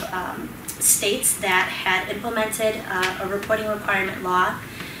of states that had implemented a reporting requirement law,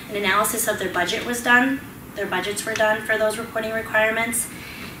 an analysis of their budget was done. Their budgets were done for those reporting requirements.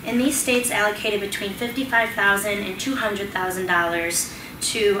 And these states allocated between $55,000 and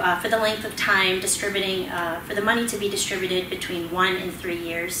 $200,000 for the length of time distributing, for the money to be distributed between 1 and 3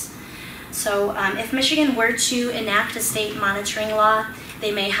 years. So if Michigan were to enact a state monitoring law,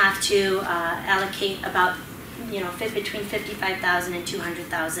 they may have to allocate about, between $55,000 and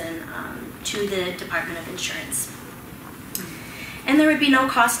 $200,000 to the Department of Insurance. And there would be no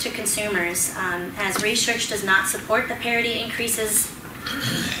cost to consumers, as research does not support the parity increases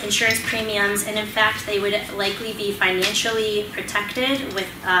insurance premiums, and in fact they would likely be financially protected with,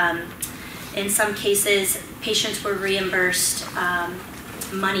 in some cases, patients were reimbursed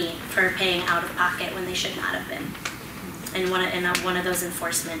money for paying out of pocket when they should not have been, in one of those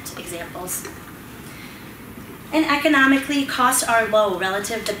enforcement examples. And economically, costs are low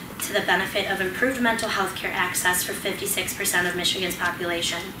relative to the benefit of improved mental health care access for 56% of Michigan's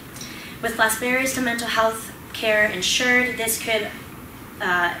population. With less barriers to mental health care insured, this could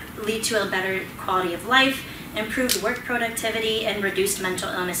lead to a better quality of life, improved work productivity, and reduced mental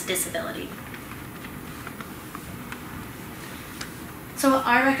illness disability. So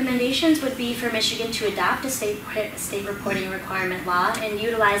our recommendations would be for Michigan to adopt a state reporting requirement law and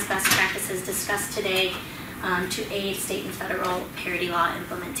utilize best practices discussed today to aid state and federal parity law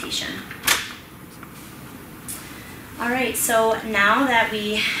implementation. All right, so now that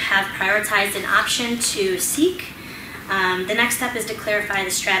we have prioritized an option to seek, The next step is to clarify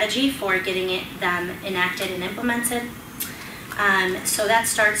the strategy for getting them enacted and implemented. So that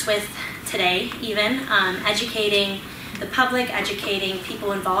starts with today even, educating the public, educating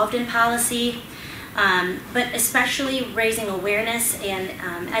people involved in policy, but especially raising awareness and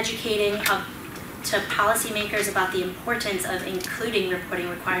educating to policymakers about the importance of including reporting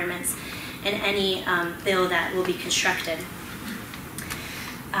requirements in any bill that will be constructed.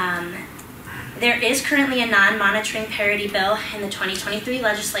 There is currently a non-monitoring parity bill in the 2023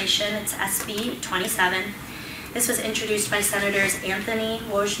 legislation. It's SB 27. This was introduced by Senators Anthony,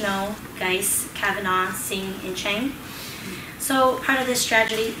 Wojno, Geis, Kavanaugh, Singh, and Schang. So part of this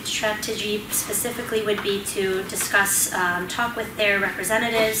strategy specifically would be to discuss, talk with their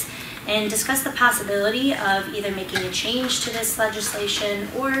representatives and discuss the possibility of either making a change to this legislation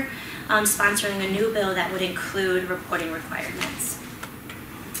or sponsoring a new bill that would include reporting requirements.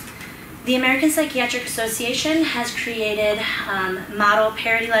 The American Psychiatric Association has created model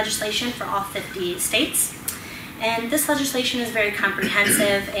parity legislation for all 50 states. And this legislation is very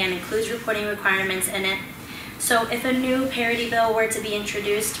comprehensive and includes reporting requirements in it. So if a new parity bill were to be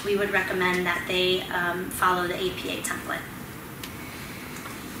introduced, we would recommend that they follow the APA template.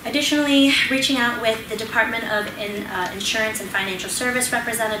 Additionally, reaching out with the Department of Insurance and Financial Service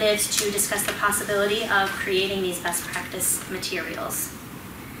representatives to discuss the possibility of creating these best practice materials.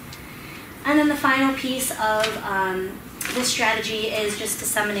 And then the final piece of this strategy is just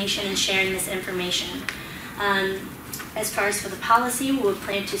dissemination and sharing this information. As far as for the policy, we will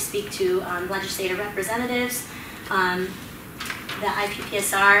plan to speak to legislative representatives. The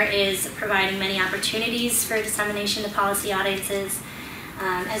IPPSR is providing many opportunities for dissemination to policy audiences,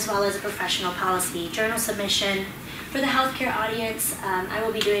 as well as a professional policy journal submission. For the healthcare audience, I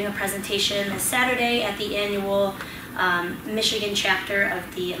will be doing a presentation this Saturday at the annual Michigan chapter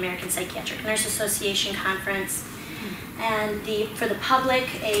of the American Psychiatric Nurse Association conference. And for the public,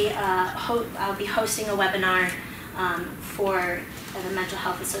 I'll be hosting a webinar for the Mental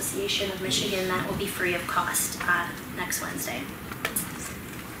Health Association of Michigan that will be free of cost next Wednesday.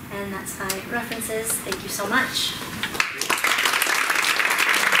 And that's my references. Thank you so much.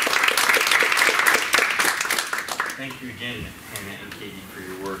 Thank you again, Hannah and Katie, for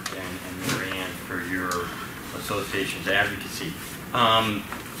your work, and Marianne for your association's advocacy.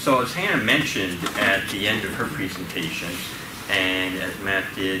 So as Hannah mentioned at the end of her presentation, and as Matt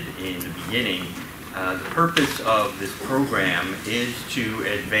did in the beginning, the purpose of this program is to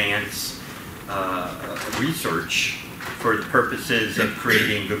advance research for the purposes of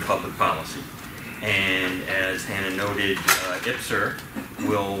creating good public policy. And as Hannah noted, IPPSR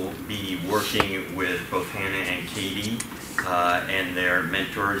will be working with both Hannah and Katie and their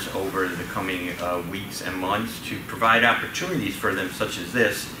mentors over the coming weeks and months to provide opportunities for them, such as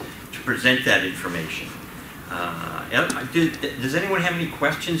this, to present that information. Does anyone have any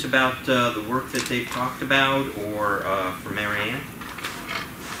questions about the work that they've talked about, or for Marianne?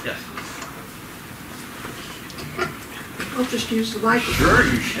 Yes. I'll just use the microphone. Sure,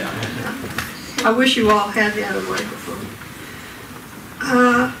 you shall. I wish you all had a microphone.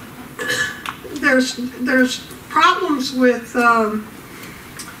 There's problems with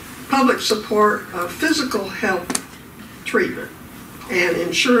public support of physical health treatment and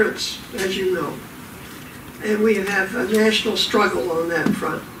insurance, as you know. And we have a national struggle on that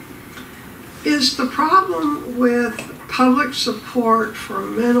front. Is the problem with public support for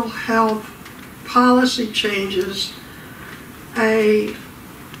mental health policy changes a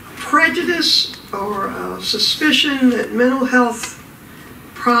prejudice or a suspicion that mental health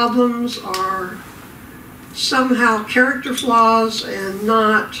problems are somehow character flaws and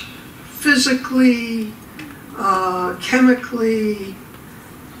not physically, chemically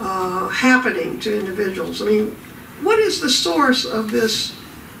happening to individuals? I mean, what is the source of this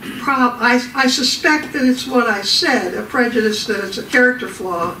problem? I suspect that it's what I said, a prejudice that it's a character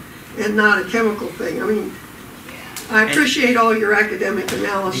flaw and not a chemical thing. I mean, I appreciate all your academic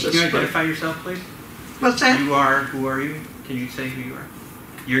analysis. Can you identify yourself, please? What's that? Who are you? Can you say who you are?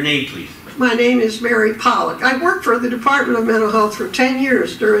 Your name, please. My name is Mary Pollock. I worked for the Department of Mental Health for 10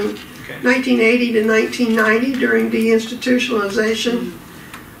 years during 1980 to 1990 during deinstitutionalization.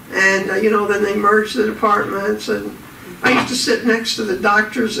 And, then they merged the departments. And I used to sit next to the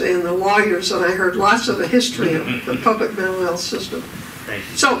doctors and the lawyers, and I heard lots of the history of the public mental health system. Thank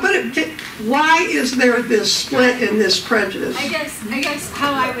you. So, why is there this split and this prejudice? I guess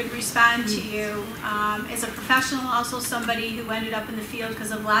how I would respond to you, as a professional, also somebody who ended up in the field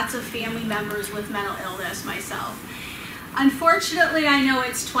because of lots of family members with mental illness myself. Unfortunately, I know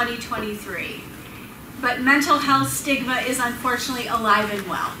it's 2023, but mental health stigma is unfortunately alive and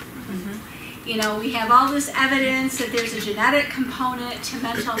well. You know, we have all this evidence that there's a genetic component to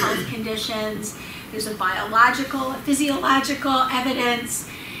mental health conditions. There's a biological, physiological evidence.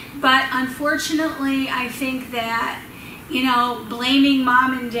 But unfortunately, I think that, you know, blaming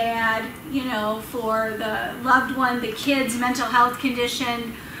mom and dad, you know, for the loved one, the kid's mental health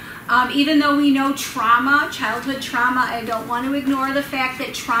condition, even though we know trauma, childhood trauma, I don't want to ignore the fact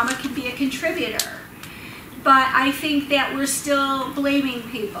that trauma can be a contributor. But I think that we're still blaming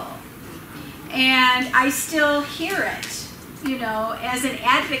people. And I still hear it, you know, as an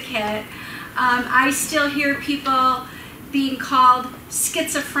advocate. I still hear people being called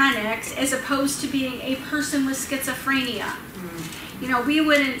schizophrenics as opposed to being a person with schizophrenia. You know, we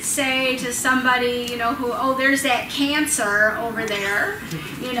wouldn't say to somebody, you know, who, oh, there's that cancer over there,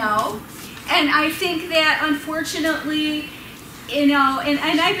 you know. And I think that, unfortunately, you know,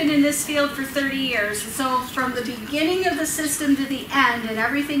 and I've been in this field for 30 years, so from the beginning of the system to the end and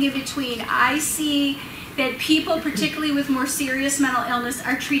everything in between, I see that people, particularly with more serious mental illness,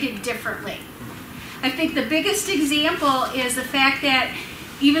 are treated differently. I think the biggest example is the fact that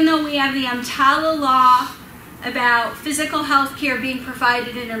even though we have the EMTALA law about physical health care being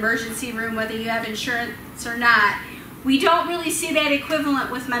provided in an emergency room, whether you have insurance or not, we don't really see that equivalent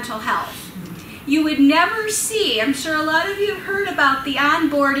with mental health. You would never see, I'm sure a lot of you have heard about the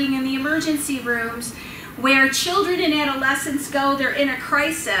onboarding in the emergency rooms where children and adolescents go, they're in a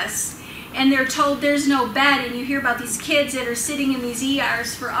crisis, and they're told there's no bed, and you hear about these kids that are sitting in these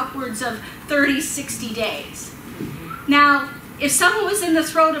ERs for upwards of 30, 60 days. Now, if someone was in the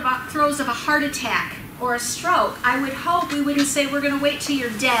throes of a heart attack or a stroke, I would hope we wouldn't say we're going to wait till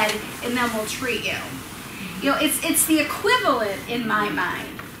you're dead and then we'll treat you. You know, it's the equivalent in my mind.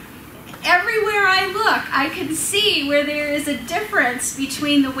 Everywhere I look, I can see where there is a difference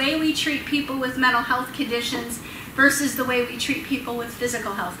between the way we treat people with mental health conditions versus the way we treat people with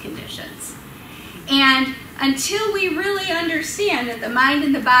physical health conditions. And until we really understand that the mind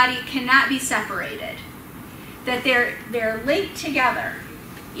and the body cannot be separated, that they're linked together,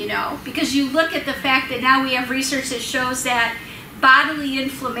 you know, because you look at the fact that now we have research that shows that bodily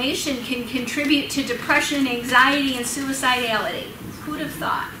inflammation can contribute to depression, anxiety, and suicidality. Who'd have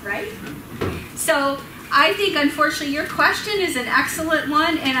thought, right? So I think, unfortunately, your question is an excellent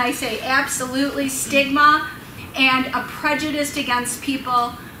one, and I say absolutely stigma and a prejudice against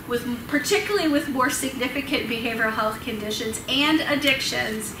people with, particularly with more significant behavioral health conditions and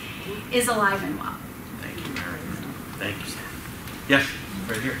addictions, is alive and well. Thank you, Marianne. Thank you. Yes,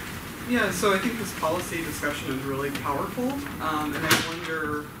 right here. Yeah, so I think this policy discussion is really powerful, and I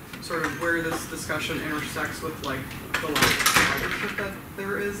wonder sort of where this discussion intersects with like the lack of providership that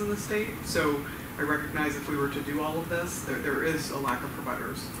there is in the state. So I recognize if we were to do all of this, there is a lack of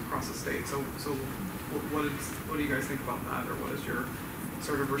providers across the state. So what do you guys think about that, or what is your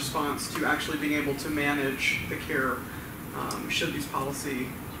sort of response to actually being able to manage the care should these policy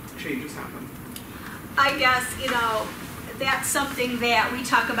changes happen? I guess, you know, that's something that we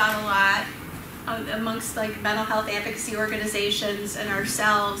talk about a lot amongst like mental health advocacy organizations and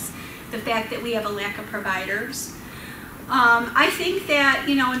ourselves, the fact that we have a lack of providers. I think that,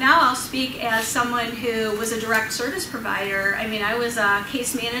 you know, now I'll speak as someone who was a direct service provider. I mean, I was a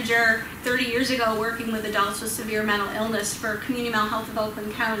case manager 30 years ago working with adults with severe mental illness for Community Mental Health of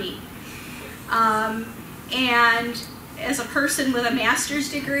Oakland County. And as a person with a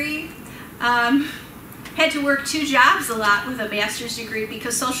master's degree, had to work 2 jobs a lot with a master's degree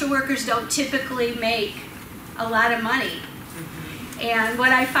because social workers don't typically make a lot of money. And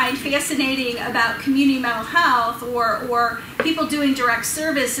what I find fascinating about community mental health or people doing direct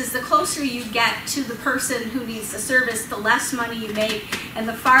service is the closer you get to the person who needs the service, the less money you make, and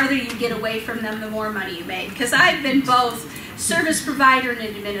the farther you get away from them, the more money you make. Because I've been both service provider and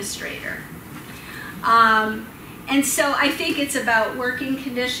administrator. And so I think it's about working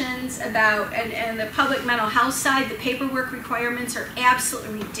conditions, and the public mental health side, the paperwork requirements are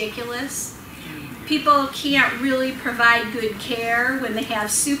absolutely ridiculous. People can't really provide good care when they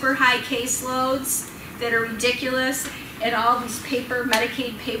have super high caseloads that are ridiculous and all these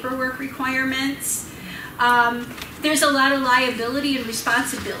Medicaid paperwork requirements. There's a lot of liability and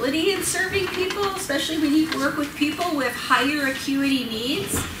responsibility in serving people, especially when you work with people with higher acuity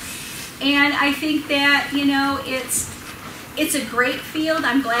needs. And I think that, you know, it's a great field.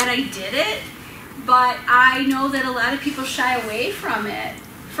 I'm glad I did it, but I know that a lot of people shy away from it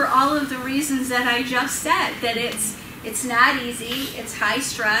for all of the reasons that I just said, that it's not easy, it's high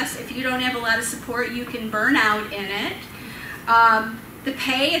stress. If you don't have a lot of support, you can burn out in it. The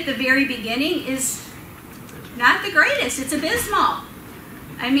pay at the very beginning is not the greatest, it's abysmal.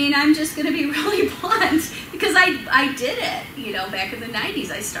 I mean, I'm just going to be really blunt because I did it, you know, back in the 90s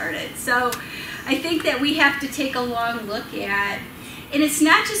I started. So I think that we have to take a long look at, and it's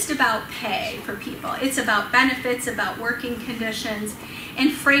not just about pay for people. It's about benefits, about working conditions,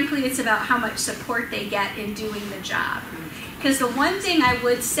 and frankly, it's about how much support they get in doing the job. Because the one thing I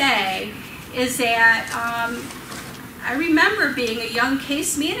would say is that I remember being a young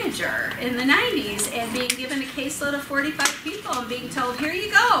case manager in the 90s and being given a caseload of 45 people and being told, here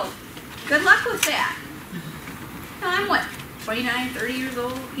you go, good luck with that. Now, I'm what, 29, 30 years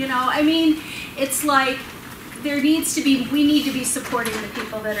old, you know? I mean, it's like we need to be supporting the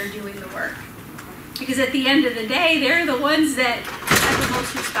people that are doing the work. Because at the end of the day, they're the ones that have the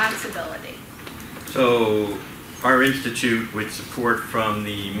most responsibility. So our institute, with support from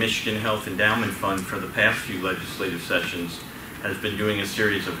the Michigan Health Endowment Fund for the past few legislative sessions, has been doing a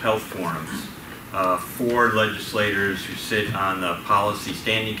series of health forums for legislators who sit on the policy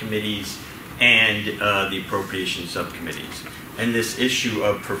standing committees and the appropriation subcommittees. And this issue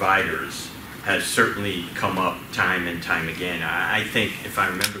of providers has certainly come up time and time again. I think, if I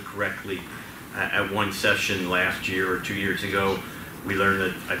remember correctly, at one session last year or 2 years ago, we learned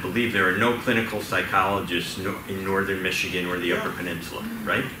that I believe there are no clinical psychologists in northern Michigan or the Upper Peninsula,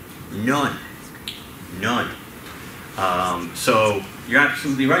 right? None. None. So you're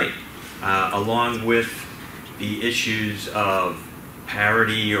absolutely right. Along with the issues of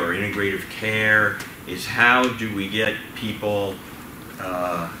parity or integrative care is how do we get people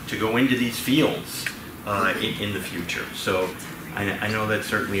to go into these fields in the future. So I know that's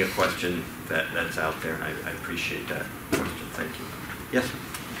certainly a question that's out there, and I appreciate that question. Thank you. Yes?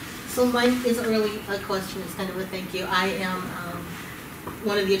 So mine isn't really a question, it's kind of a thank you. I am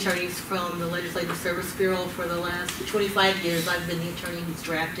one of the attorneys from the Legislative Service Bureau. For the last 25 years, I've been the attorney who's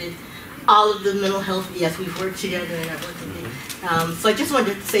drafted all of the mental health. Yes, we've worked together and I've worked together. So I just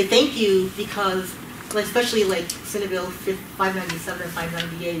wanted to say thank you because, especially like Senate Bill 597 and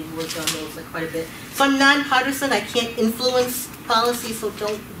 598, we worked on those quite a bit. So I'm nonpartisan. I can't influence policy, so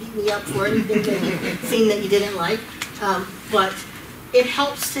don't beat me up for anything that you've seen that you didn't like. But it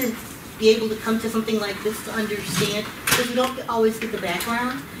helps to be able to come to something like this to understand, because we don't always get the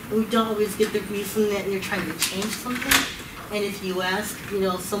background, and we don't always get the reason that you're trying to change something. And if you ask,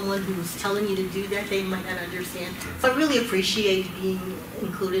 someone who's telling you to do that, they might not understand. So I really appreciate being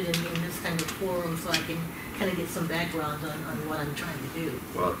included in this kind of forum so I can kind of get some background on what I'm trying to do.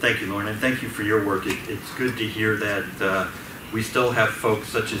 Well, thank you, Lauren, and thank you for your work. It's good to hear that we still have folks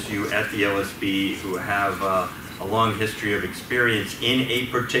such as you at the LSB who have a long history of experience in a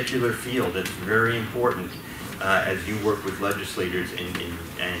particular field. It's very important as you work with legislators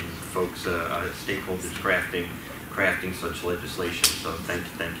and folks, stakeholders crafting such legislation. So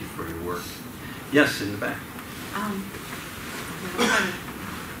thank you for your work. Yes, in the back.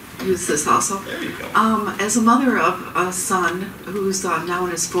 Use this also. There you go. As a mother of a son who's now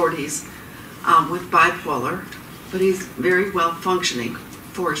in his 40s with bipolar, but he's very well functioning,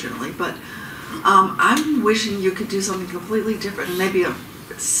 fortunately. But I'm wishing you could do something completely different and maybe a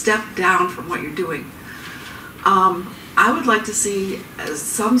step down from what you're doing. I would like to see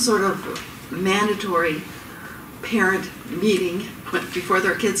some sort of mandatory parent meeting before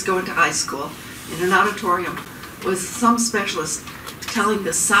their kids go into high school in an auditorium with some specialist telling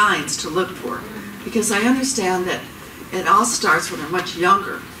the signs to look for, because I understand that it all starts when they're much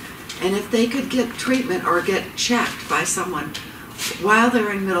younger, and if they could get treatment or get checked by someone while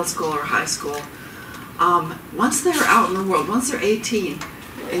they're in middle school or high school, once they're out in the world, once they're 18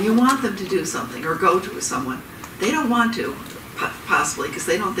 and you want them to do something or go to someone, they don't want to, possibly because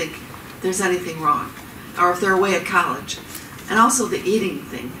they don't think there's anything wrong, or if they're away at college. And also the eating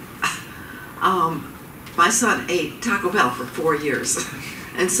thing. My son ate Taco Bell for 4 years,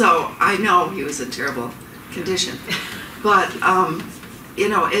 and so I know he was in terrible condition. But,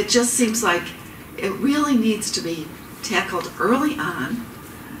 it just seems like it really needs to be tackled early on,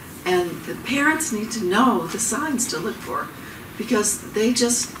 and the parents need to know the signs to look for, because they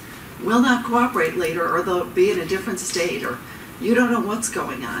just will not cooperate later, or they'll be in a different state, or you don't know what's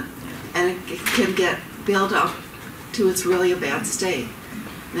going on, and it can get built up to it's really a bad state.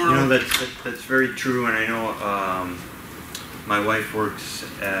 Now, that's very true, and I know my wife works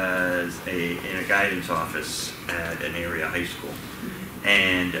in a guidance office at an area high school,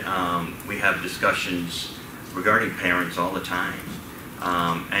 and we have discussions regarding parents all the time.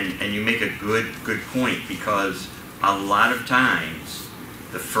 And you make a good point, because a lot of times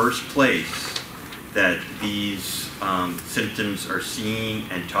the first place that these symptoms are seen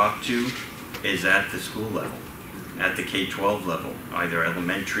and talked to is at the school level, at the K-12 level, either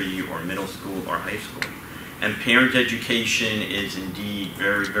elementary or middle school or high school. And parent education is indeed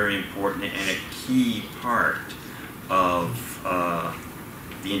very, very important and a key part of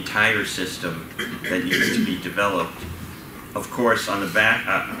the entire system that needs to be developed. Of course, on the back,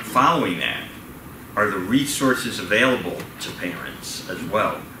 following that, are the resources available to parents as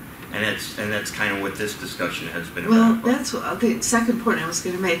well, and that's kind of what this discussion has been about. Well, that's the second point I was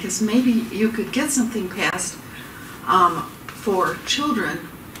going to make is maybe you could get something passed for children,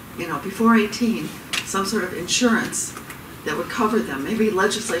 you know, before 18, some sort of insurance that would cover them. Maybe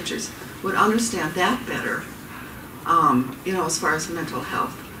legislatures would understand that better, you know, as far as mental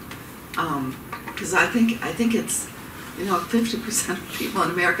health, because I think it's, you know, 50% of people in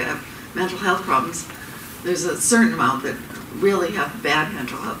America have mental health problems. There's a certain amount that really have bad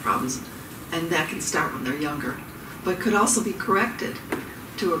mental health problems, and that can start when they're younger, but could also be corrected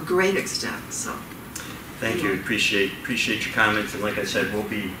to a great extent. So, thank you. Appreciate your comments, and like I said, we'll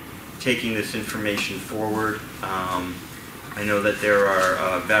be taking this information forward. I know that there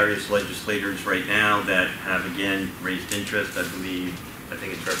are various legislators right now that have again raised interest. I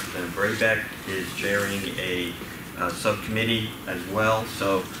think it's Representative Braybeck is chairing a subcommittee as well.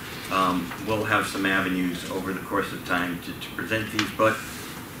 So we'll have some avenues over the course of time to present these, but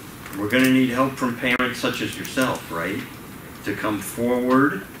we're going to need help from parents such as yourself, right? To come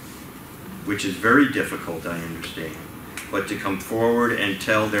forward, which is very difficult, I understand, but to come forward and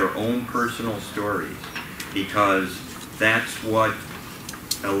tell their own personal stories, because that's what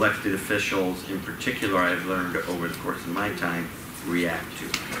elected officials in particular, I've learned over the course of my time, react to,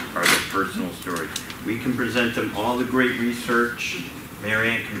 are their personal stories. We can present them all the great research,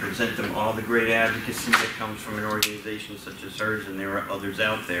 Marianne can present them all the great advocacy that comes from an organization such as hers, and there are others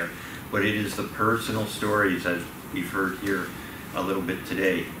out there, but it is the personal stories, as we've heard here a little bit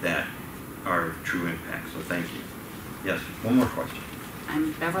today, that are of true impact. So thank you. Yes, one more question.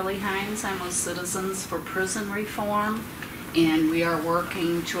 I'm Beverly Hines. I'm with Citizens for Prison Reform, and we are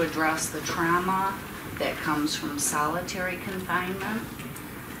working to address the trauma that comes from solitary confinement.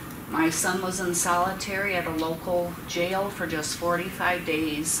 My son was in solitary at a local jail for just 45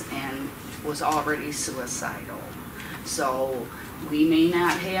 days and was already suicidal. So we may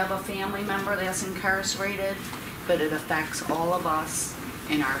not have a family member that's incarcerated, but it affects all of us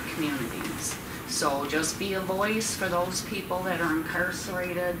in our communities. So just be a voice for those people that are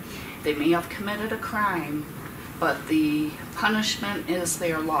incarcerated. They may have committed a crime, but the punishment is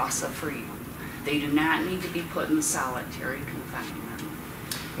their loss of freedom. They do not need to be put in solitary confinement.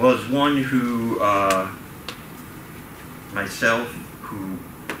 Well, as one who, myself, who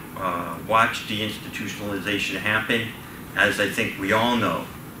watched deinstitutionalization happen, as I think we all know,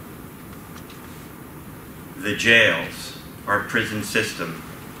 the jails, our prison system,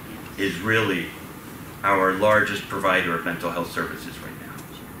 is really our largest provider of mental health services right now.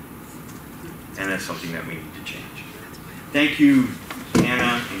 And that's something that we need to change. Thank you,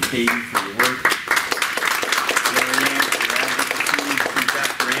 Anna and Katie, for your work. Marianne, for your advocacy,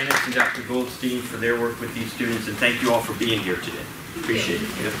 Dr. Annis and Dr. Goldstein for their work with these students, and thank you all for being here today. Appreciate it.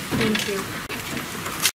 Thank you.